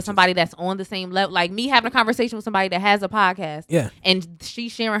conversation with bitches. somebody that's on the same level. Like me having a conversation with somebody that has a podcast. Yeah. And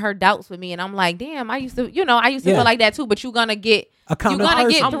she's sharing her doubts with me, and I'm like, damn, I used to Yeah. feel like that too. But you're gonna get, Accountable you're gonna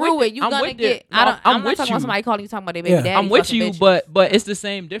person. get I'm through with it. you. You're I'm gonna with get. it. No, I'm I'm not with talking you. about somebody calling you talking about their baby Yeah. daddy. I'm with fucking you, bitches. but it's the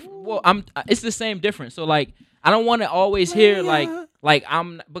same difference. Well, it's the same difference. So like, I don't want to always hear Yeah. like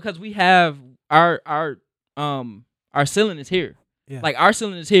I'm because we have our ceiling is here. Yeah. Like our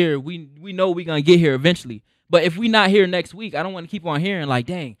ceiling is here. We know we gonna get here eventually. But if we not here next week, I don't want to keep on hearing like,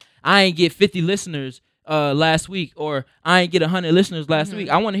 dang, I ain't get 50 listeners last week, or I ain't get 100 listeners last week.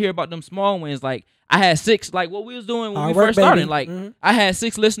 I want to hear about them small wins. Like I had 6, like what we was doing when Hard we work, first started. baby. Like Mhm. I had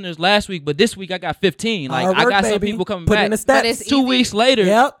 6 listeners last week, but this week I got 15. Like Hard I work, got some baby. people coming Put back. in the steps. But it's 2 easy. weeks later.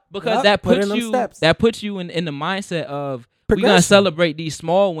 Yep. Because Yep. that Put puts in them you steps. that puts you in the mindset of we're gonna Progression. celebrate these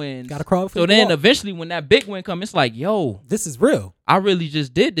small wins. Gotta crawl before So you then walk. eventually when that big win comes, it's like, yo, This is real. I really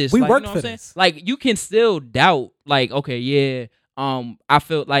just did this. We like, worked you know for what I'm saying? this. Like you can still doubt, like, okay, yeah, I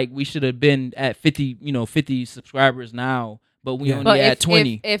felt like we should have been at 50 subscribers now, but we Yeah. only But at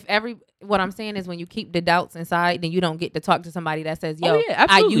 20. if what I'm saying is when you keep the doubts inside, then you don't get to talk to somebody that says, Oh, yo, yeah, I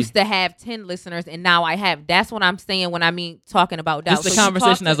absolutely. used to have 10 listeners and now I have. That's what I'm saying when I mean talking about doubts. Just the So you talk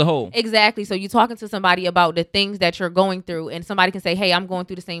conversation to- as a whole. Exactly. So you're talking to somebody about the things that you're going through, and somebody can say, hey, I'm going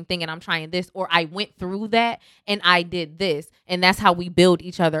through the same thing and I'm trying this, or I went through that and I did this. And that's how we build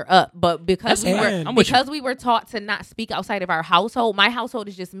each other up. But because That's we fine. were I'm with you. because we were taught to not speak outside of our household, my household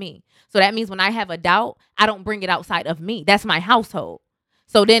is just me. So that means when I have a doubt, I don't bring it outside of me. That's my household.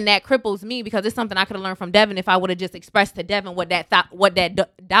 So then that cripples me because it's something I could have learned from Devin if I would have just expressed to Devin what that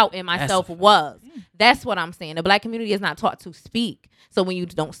doubt in myself was. That's what I'm saying. The black community is not taught to speak. So when you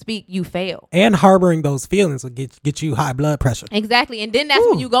don't speak, you fail. And harboring those feelings will get you high blood pressure. Exactly. And then that's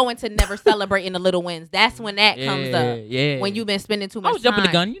when you go into never celebrating the little wins. That's when that comes up. Yeah. When you've been spending too much I was jumping the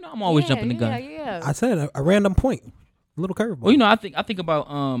time. gun. You know, I'm always Yeah, jumping the gun. Yeah. I said a random point. A little curveball. Well, you know, I think about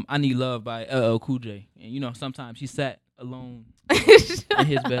I Need Love by LL Cool J, and you know, sometimes he sat alone in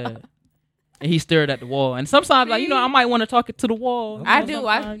his bed. And he stared at the wall. And sometimes, like, you know, I might want to talk it to the wall. I You know, do.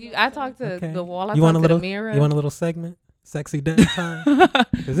 sometimes. I talk to Okay. the wall. I you talk want a to little the mirror. You want a little segment? Sexy dance time. 'Cause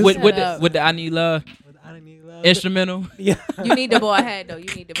this with is- with Shut the I Need Love I didn't need love. instrumental. Yeah. You need the ball head though.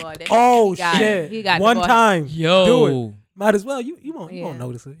 You need the ball head. Oh He got it. shit! He got the One ball head. time. Yo, Do it. Might as well. You won't Yeah.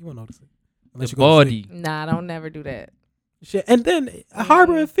 notice it. You won't notice it. the Unless you go to sleep. body. Nah, don't never do that. Shit. And then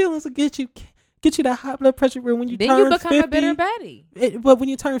harboring feelings will get you that high blood pressure where when you Then turn you become 50, a bitter Betty. but when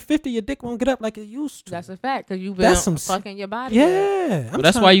you turn 50, your dick won't get up like it used to. That's a fact because you've That's been some fucking your body. yeah. Well,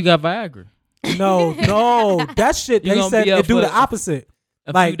 that's why you got Viagra. No, that shit. You They gonna said be up it do for the opposite.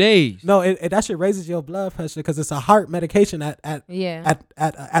 A Like, few days. No, that shit raises your blood pressure because it's a heart medication at Yeah.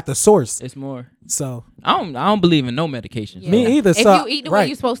 the source. It's more. So I don't believe in no medications. Yeah. me either. If So you eat the way right.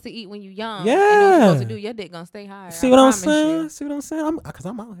 you're supposed to eat when you're young, Yeah. and what you're supposed to do, your dick gonna stay high. See I what I'm promise saying? you. See what I'm saying? Because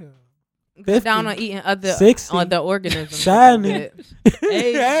I'm out here. Cut down 50, on eating other 60, other organisms. a shining. little bit.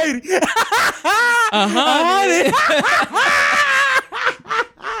 Hey. 80.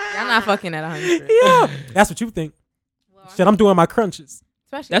 Y'all not fucking at 100. Yeah, that's what you think. Shit, I'm doing my crunches.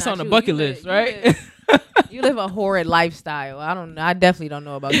 Especially That's not on the you. bucket You list, live- right? You live a horrid lifestyle. I don't know. I definitely don't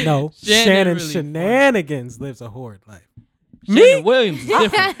know about you. No, Shannon Shannon really Shenanigans lives a horrid life. Shannon Williams is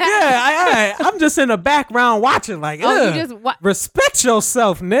different. Yeah, I'm just in the background watching. Like, Oh, ugh. you just what? Respect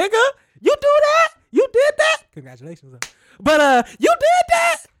yourself, nigga. You do that? You did that? Congratulations. But you did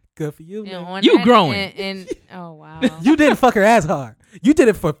that? Good for you, man. You growing. And oh wow. You didn't fuck her as hard. You did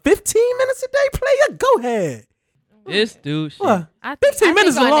it for 15 minutes a day, player. Go ahead. This dude. Shit. What? I 15 minutes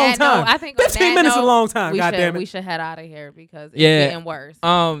is a on long that note- time. I think on 15 that minutes is a note, long time. We God should, damn it. we should head out of here because it's Yeah. getting worse.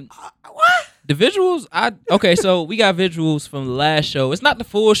 What? The visuals, okay, so we got visuals from the last show. It's not the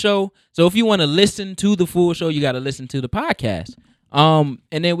full show, so if you want to listen to the full show, you got to listen to the podcast. And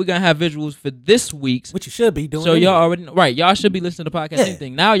then we're gonna have visuals for this week's. Which you should be doing. So anyway. y'all already know, right? Y'all should be listening to the podcast. Yeah. Same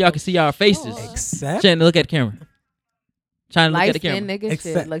thing. Now y'all can see our faces. Except. Trying to look at the camera. Trying to look at Light the skinned camera. nigga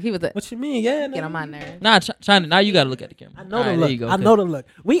Except- shit. Look, he was a, What you mean? Yeah. get on my nerves. Nah, trying to. Now you gotta look at the camera. I know All the right, look. there you go. I know the look.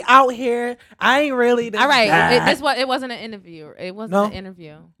 We out here. I ain't really. All right, that. it wasn't an interview. It wasn't No? an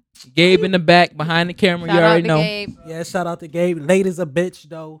interview. Gabe in the back behind the camera. Shout you out already to know. Gabe. Yeah, shout out to Gabe. Late as a bitch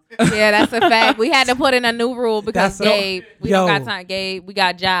though. Yeah, that's a fact. We had to put in a new rule because That's a- Gabe, we Yo. don't got time. Gabe, we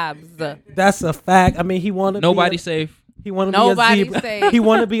got jobs. That's a fact. I mean, he wanted Nobody safe. He want to be a Nobody zebra. safe. He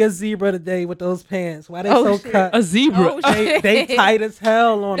want to be a zebra today with those pants. Why they Oh, so shit. cut? A zebra. Oh, They tight as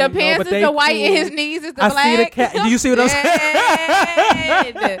hell on The him, though, pants but is they the white and cool. his knees is the I black. see the cat. Do you see what I'm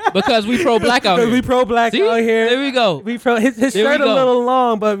saying? saying? Because we pro black out Because here. we pro black See? out here. There we go. We pro his There we shirt a go. little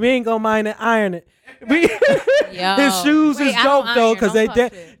long, but we ain't gonna mind it iron it. We Yo. his shoes Wait, is I don't dope though, iron, because don't touch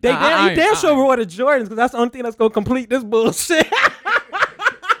it. they Nah, I damn, he iron, damn I sure iron. wore the Jordans, because that's the only thing that's gonna complete this bullshit.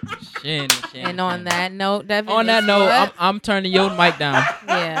 Shannon. And on that note, Devin. On that is note, what? I'm turning your mic down.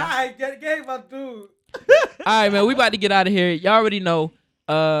 Yeah. I gave my dude. All right, man. We about to get out of here. Y'all already know.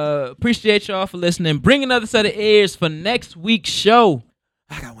 Appreciate y'all for listening. Bring another set of ears for next week's show.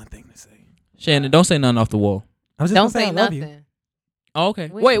 I got one thing to say. Shannon, don't say nothing off the wall. I was just Don't gonna say I love nothing. you. Oh, okay.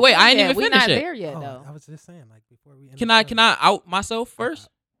 We- Wait. I ain't yeah, even we finished not it. there yet, Oh, though. I was just saying, like before we. end Can the I show. can I out myself first?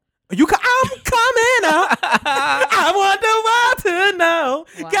 You can. I'm coming out. I want the world to know.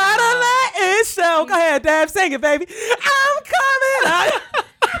 Wow. Gotta let it show. Go ahead, Dab, sing it, baby. I'm coming out.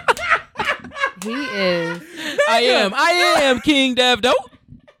 He is. I am King Dev Dope.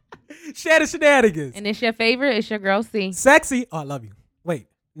 Share the shenanigans. And it's your favorite. It's your girl C. Sexy. Oh, I love you. Wait,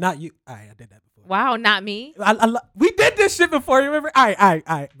 not you. All right, I did that before. Wow, not me. We did this shit before. You remember? All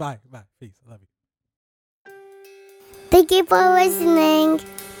right. Bye. Peace. I love you. Thank you for listening.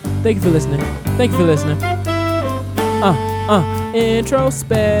 Thank you for listening.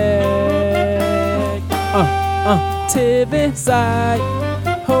 Introspect. Tiv inside.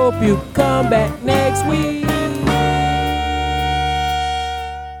 Hope you come back next week.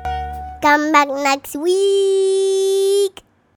 Come back next week.